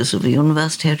chances of a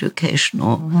university education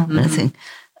or anything,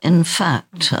 in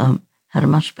fact, had a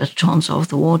much better chance of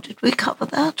the war. Did we cover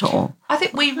that? Or I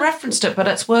think we referenced it, but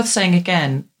it's worth saying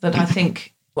again that I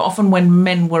think often when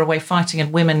men were away fighting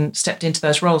and women stepped into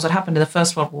those roles, it happened in the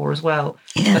First World War as well.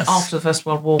 Yes. That after the First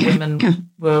World War,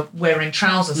 women were wearing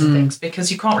trousers and things,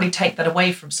 because you can't really take that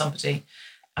away from somebody.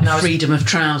 And Freedom of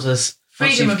trousers.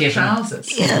 Freedom of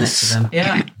trousers. yes, To them.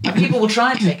 Yeah. And people will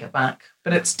try and take it back,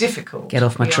 but it's difficult. Get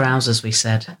off my Yeah. trousers, we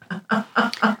said.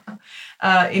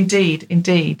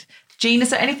 Indeed. Jean, is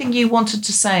there anything you wanted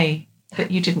to say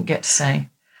that you didn't get to say?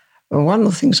 Well, one of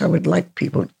the things I would like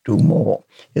people to do more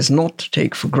is not to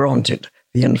take for granted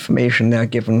the information they're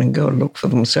given and go and look for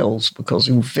themselves, because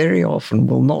you very often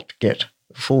will not get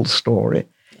the full story.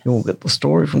 You'll get the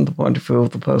story from the point of view of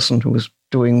the person who is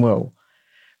doing well.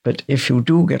 But if you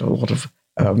do get a lot of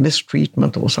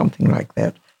mistreatment or something like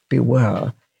that,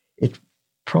 beware. It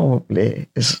probably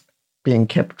is being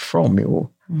kept from you,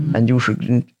 and you should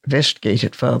investigate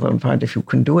it further and find if you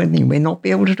can do anything. You may not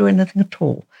be able to do anything at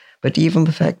all, but even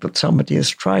the fact that somebody is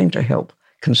trying to help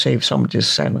can save somebody's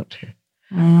sanity.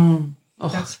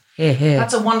 That's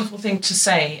a wonderful thing to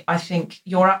say. I think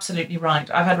you're absolutely right.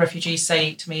 I've had refugees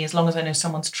say to me, as long as I know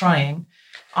someone's trying,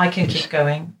 I can keep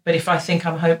going. But if I think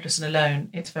I'm hopeless and alone,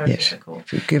 it's very difficult.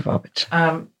 If you give up it.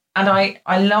 And I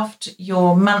loved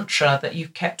your mantra that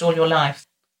you've kept all your life.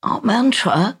 Our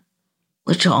mantra,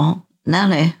 which our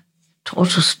nanny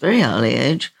taught us very early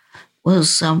age,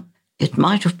 was it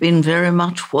might have been very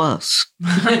much worse.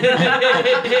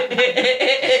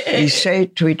 We say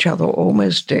it to each other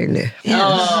almost daily.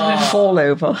 Yes. Fall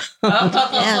over.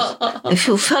 Yes. If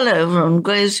you fell over and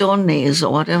grazed your knees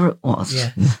or whatever it was,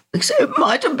 we say it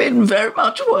might have been very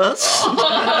much worse.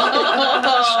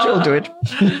 Still do it.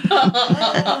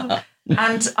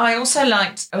 And I also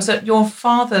liked, was it your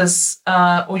father's,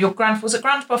 or your was it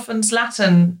Grandbuffin's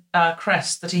Latin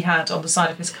crest that he had on the side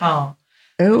of his car?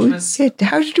 Oh,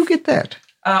 how did you get that?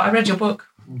 I read your book.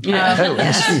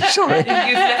 Sorry.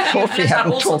 Thought we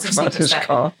hadn't talked about his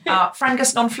car.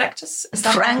 Frangus non flectus? Is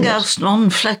that Frangus non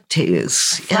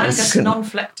flectis. Frangus non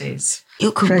flectis.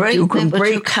 You can break me,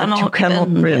 but you cannot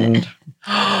bend.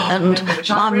 And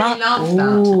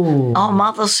our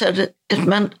mother said it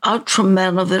meant Owtram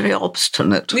men are very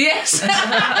obstinate. Yes.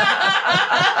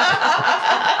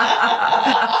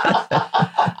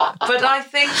 But I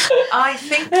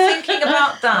think thinking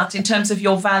about that in terms of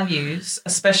your values,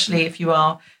 especially if you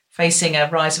are facing a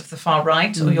rise of the far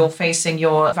right or you're facing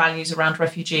your values around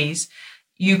refugees,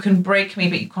 you can break me,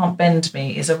 but you can't bend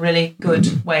me is a really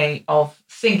good way of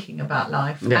thinking about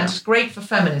life. Yeah. And it's great for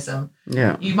feminism.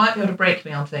 Yeah. You might be able to break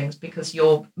me on things because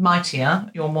you're mightier,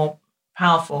 you're more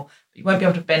powerful, but you won't be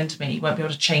able to bend me, you won't be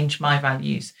able to change my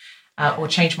values or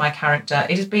change my character.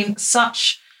 It has been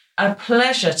such a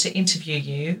pleasure to interview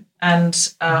you,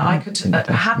 and I could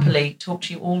happily talk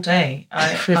to you all day.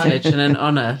 A privilege and an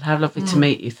honour. How lovely to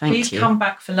meet you. Thank you. Please come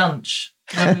back for lunch.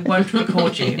 No, we won't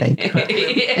record you.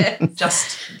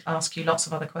 Just ask you lots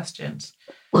of other questions.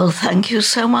 Well, thank you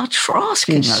so much for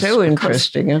asking us. It's so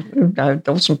interesting. I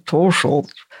wasn't at all sure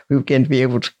that we were going to be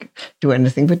able to do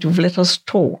anything, but you've let us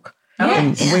talk. In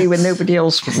a way where nobody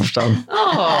else would have done.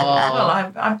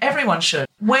 Well, everyone should.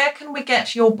 Where can we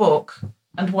get your book?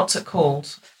 And what's it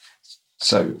called?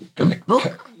 So the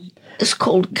book is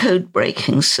called Code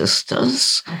Breaking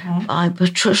Sisters by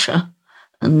Patricia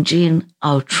and Jean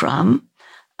Owtram.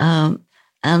 And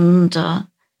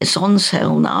it's on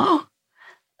sale now.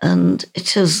 And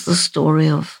it is the story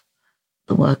of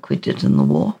the work we did in the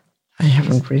war. I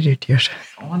haven't read it yet.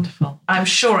 Wonderful. I'm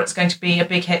sure it's going to be a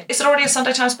big hit. Is it already a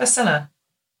Sunday Times bestseller?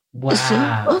 Wow.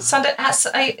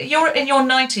 You're in your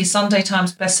 90s Sunday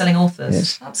Times best-selling authors.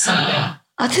 Yes. That's something.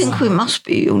 I think we must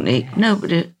be unique.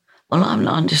 Nobody... Well, I'm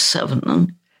 97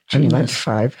 and... I'm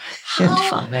 95.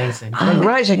 Amazing. I'm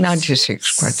rising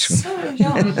 96 quite soon. So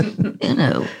young. You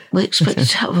know, we expect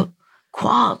to have a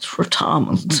quiet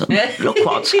retirement and look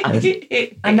what's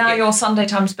happening. And now your Sunday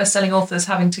Times best-selling authors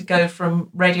having to go from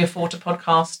Radio 4 to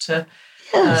podcast to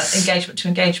engagement to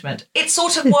engagement. It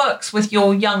sort of works with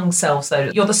your young selves,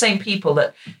 though. You're the same people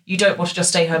that you don't want to just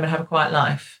stay home and have a quiet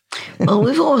life. Well,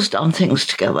 we've always done things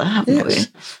together, haven't we?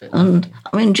 And,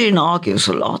 I mean, Jean argues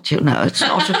a lot, you know. It's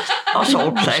not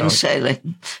all plain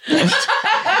sailing.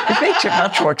 It makes it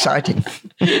much more exciting.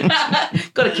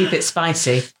 Got to keep it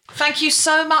spicy. Thank you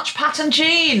so much, Pat and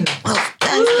Jean. Well,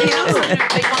 thank you.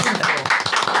 Absolutely wonderful.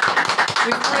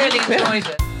 We've really enjoyed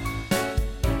it.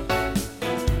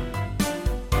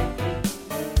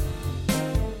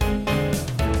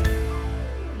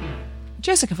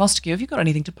 Jessica Fostekew, have you got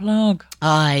anything to plug?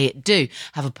 I do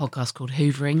have a podcast called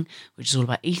Hoovering, which is all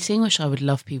about eating, which I would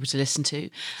love people to listen to.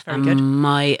 Very good.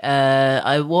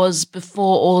 I was,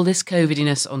 before all this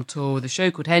COVIDiness, on tour with a show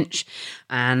called Hench,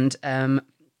 and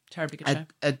Terribly good show.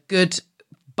 A good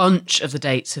bunch of the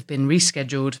dates have been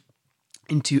rescheduled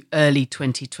into early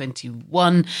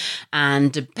 2021,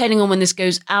 and depending on when this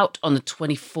goes out, on the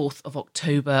 24th of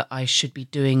October, I should be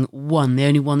doing one, the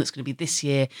only one that's going to be this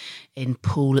year, in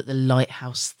Poole at the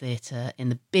Lighthouse Theatre, in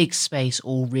the big space,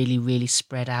 all really, really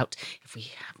spread out, if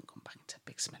we haven't gone back into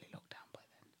big smelly lockdown by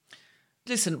then.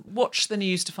 Listen, watch the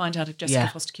news to find out if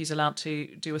Jessica Fostekew is allowed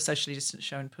to do a socially distant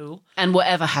show in Poole. And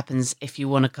whatever happens, if you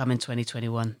want to come in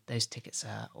 2021, those tickets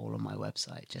are all on my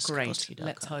website. Great.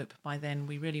 Let's hope by then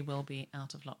we really will be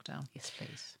out of lockdown. Yes,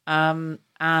 please.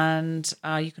 And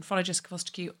you can follow Jessica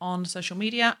Fostekew on social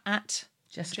media at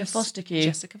Jessica Fostekew.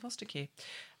 Jessica Fostekew.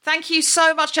 Thank you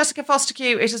so much, Jessica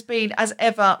Fostekew. It has been, as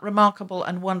ever, remarkable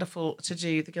and wonderful to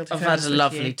do The Guilty I've Feminist had a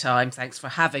lovely time. Thanks for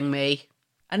having me.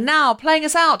 And now, playing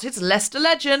us out, it's Leicester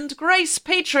legend, Grace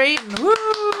Petrie.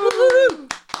 Woo!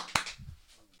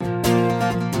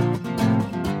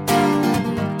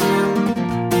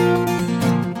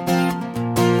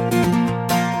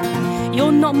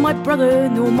 You're not my brother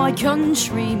nor my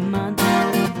countryman,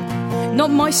 not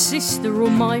my sister or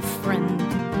my friend,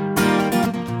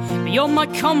 but you're my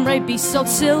comrade, be so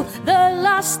till the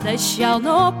last. They shall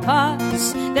not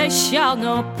pass, they shall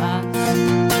not pass.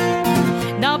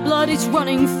 Now blood is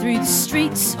running through the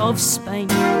streets of Spain,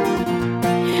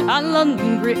 and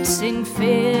London grips in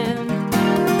fear.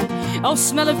 Oh,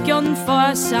 smell of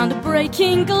gunfire, sound of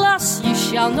breaking glass. You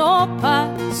shall not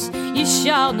pass, you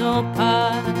shall not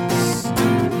pass.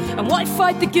 And why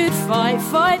fight the good fight,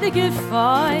 fight the good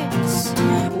fight?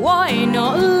 Why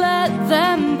not let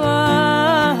them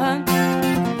burn?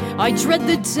 I dread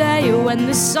the day when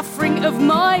the suffering of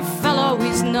my fellow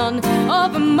is none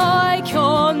of my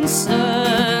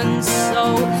concern.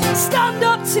 So stand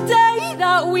up today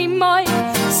that we might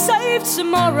save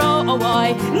tomorrow. Oh,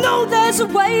 I know there's a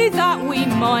way that we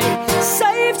might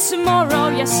save tomorrow.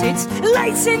 Yes, it's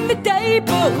late in the day,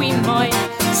 but we might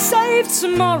save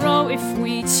tomorrow if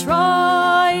we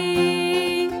try.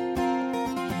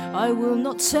 I will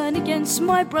not turn against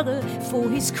my brother for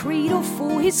his creed or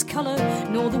for his colour,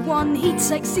 nor the one he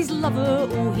takes his lover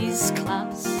or his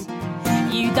class.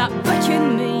 You that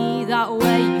beckon me that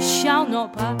way, you shall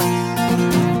not pass.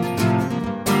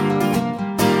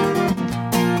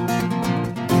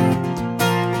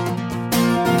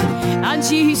 And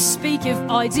you speak of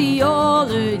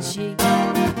ideology,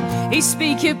 you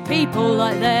speak of people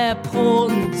like they're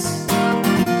pawns,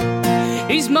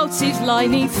 whose motives lie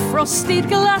neath frosted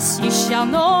glass. You shall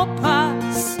not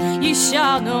pass, you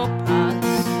shall not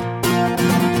pass.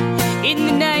 In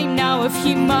the name now of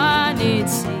humanity,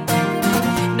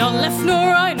 not left nor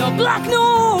right, not black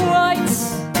nor white,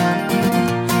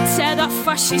 tear that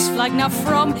fascist flag now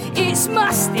from its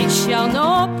mast. It shall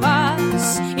not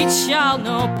pass, it shall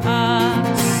not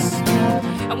pass.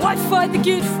 And why fight the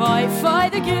good fight,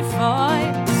 fight the good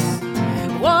fight?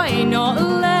 Why not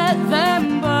let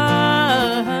them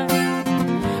burn?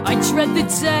 I dread the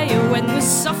day when the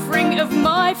suffering of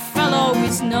my fellow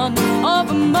is none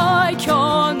of my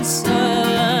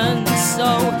concern.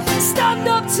 So stand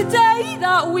up today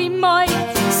that we might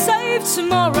save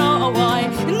tomorrow. Oh, I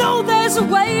know there's a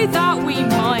way that we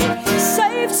might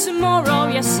save tomorrow.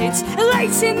 Yes, it's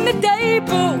late in the day,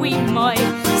 but we might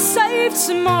save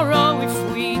tomorrow if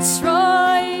we try.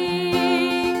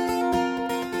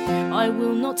 I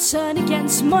will not turn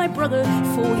against my brother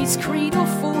for his creed or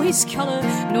for his colour,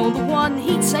 nor the one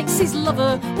he takes his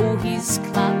lover or his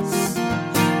class.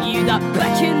 You that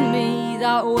beckon me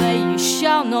that way, you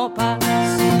shall not pass.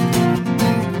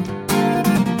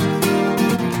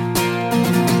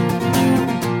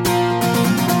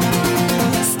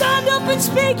 Stand up and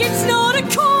speak, it's not a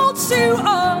call to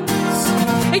arms.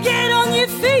 Get on your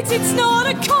feet, it's not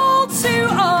a call to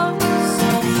arms.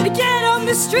 Get on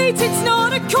the street, it's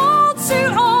not a call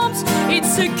to arms.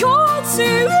 It's a call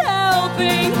to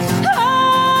helping hands.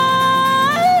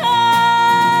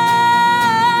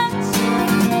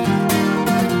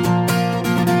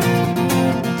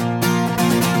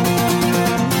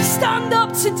 Stand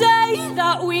up today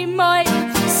that we might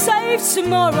save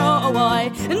tomorrow. Oh, I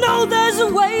know there's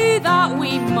a way that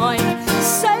we might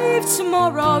save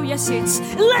tomorrow. Yes, it's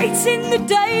late in the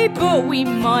day, but we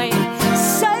might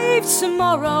save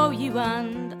tomorrow, you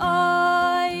and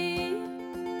I.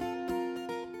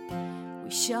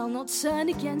 We shall not turn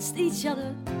against each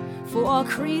other for our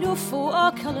creed or for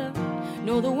our colour,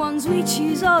 nor the ones we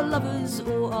choose, our lovers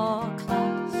or our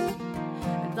class.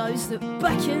 And those that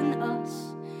beckon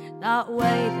us that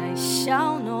way, they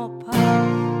shall not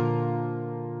pass.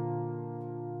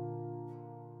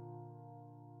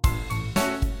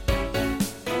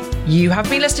 You have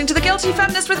been listening to The Guilty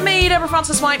Feminist with me, Deborah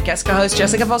Frances-White, guest co-host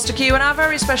Jessica Fostekew, and our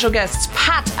very special guests,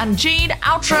 Pat and Jean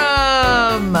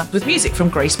Owtram, with music from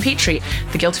Grace Petrie.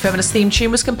 The Guilty Feminist theme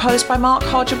tune was composed by Mark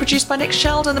Hodge and produced by Nick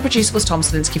Sheldon. The producer was Tom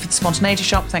Selinsky for The Spontaneity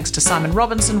Shop. Thanks to Simon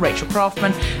Robinson, Rachel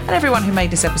Craftman, and everyone who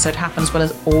made this episode happen, as well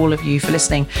as all of you for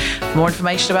listening. For more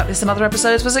information about this and other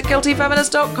episodes, visit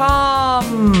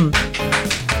guiltyfeminist.com.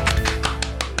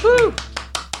 Woo!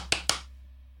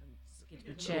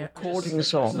 Recording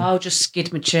song. I'll just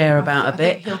skid my chair about a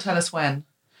bit. He'll tell us when.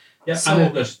 Yeah, I'm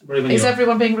August. Is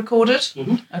everyone being recorded?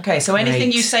 Mm-hmm. Okay, so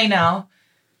anything Great. you say now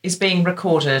is being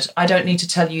recorded. I don't need to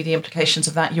tell you the implications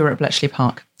of that. You're at Bletchley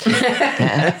Park. Thank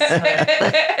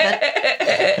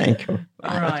you.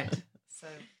 All right.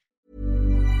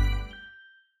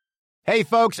 Hey,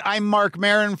 folks, I'm Mark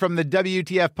Maron from the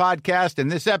WTF Podcast,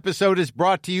 and this episode is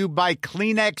brought to you by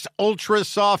Kleenex Ultra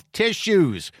Soft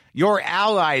Tissues, your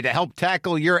ally to help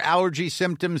tackle your allergy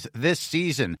symptoms this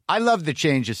season. I love the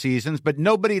change of seasons, but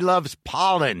nobody loves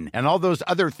pollen and all those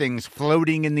other things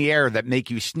floating in the air that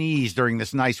make you sneeze during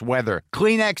this nice weather.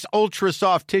 Kleenex Ultra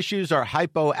Soft Tissues are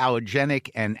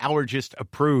hypoallergenic and allergist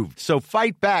approved, so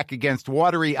fight back against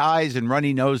watery eyes and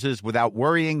runny noses without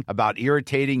worrying about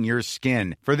irritating your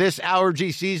skin. For this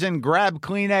allergy season, grab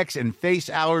Kleenex and face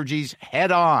allergies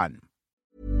head on.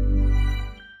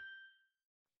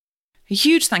 A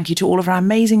huge thank you to all of our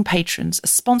amazing patrons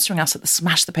sponsoring us at the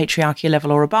Smash the Patriarchy level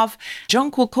or above: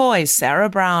 John Quilcoy, Sarah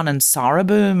Brown and Sarah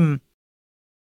Boom.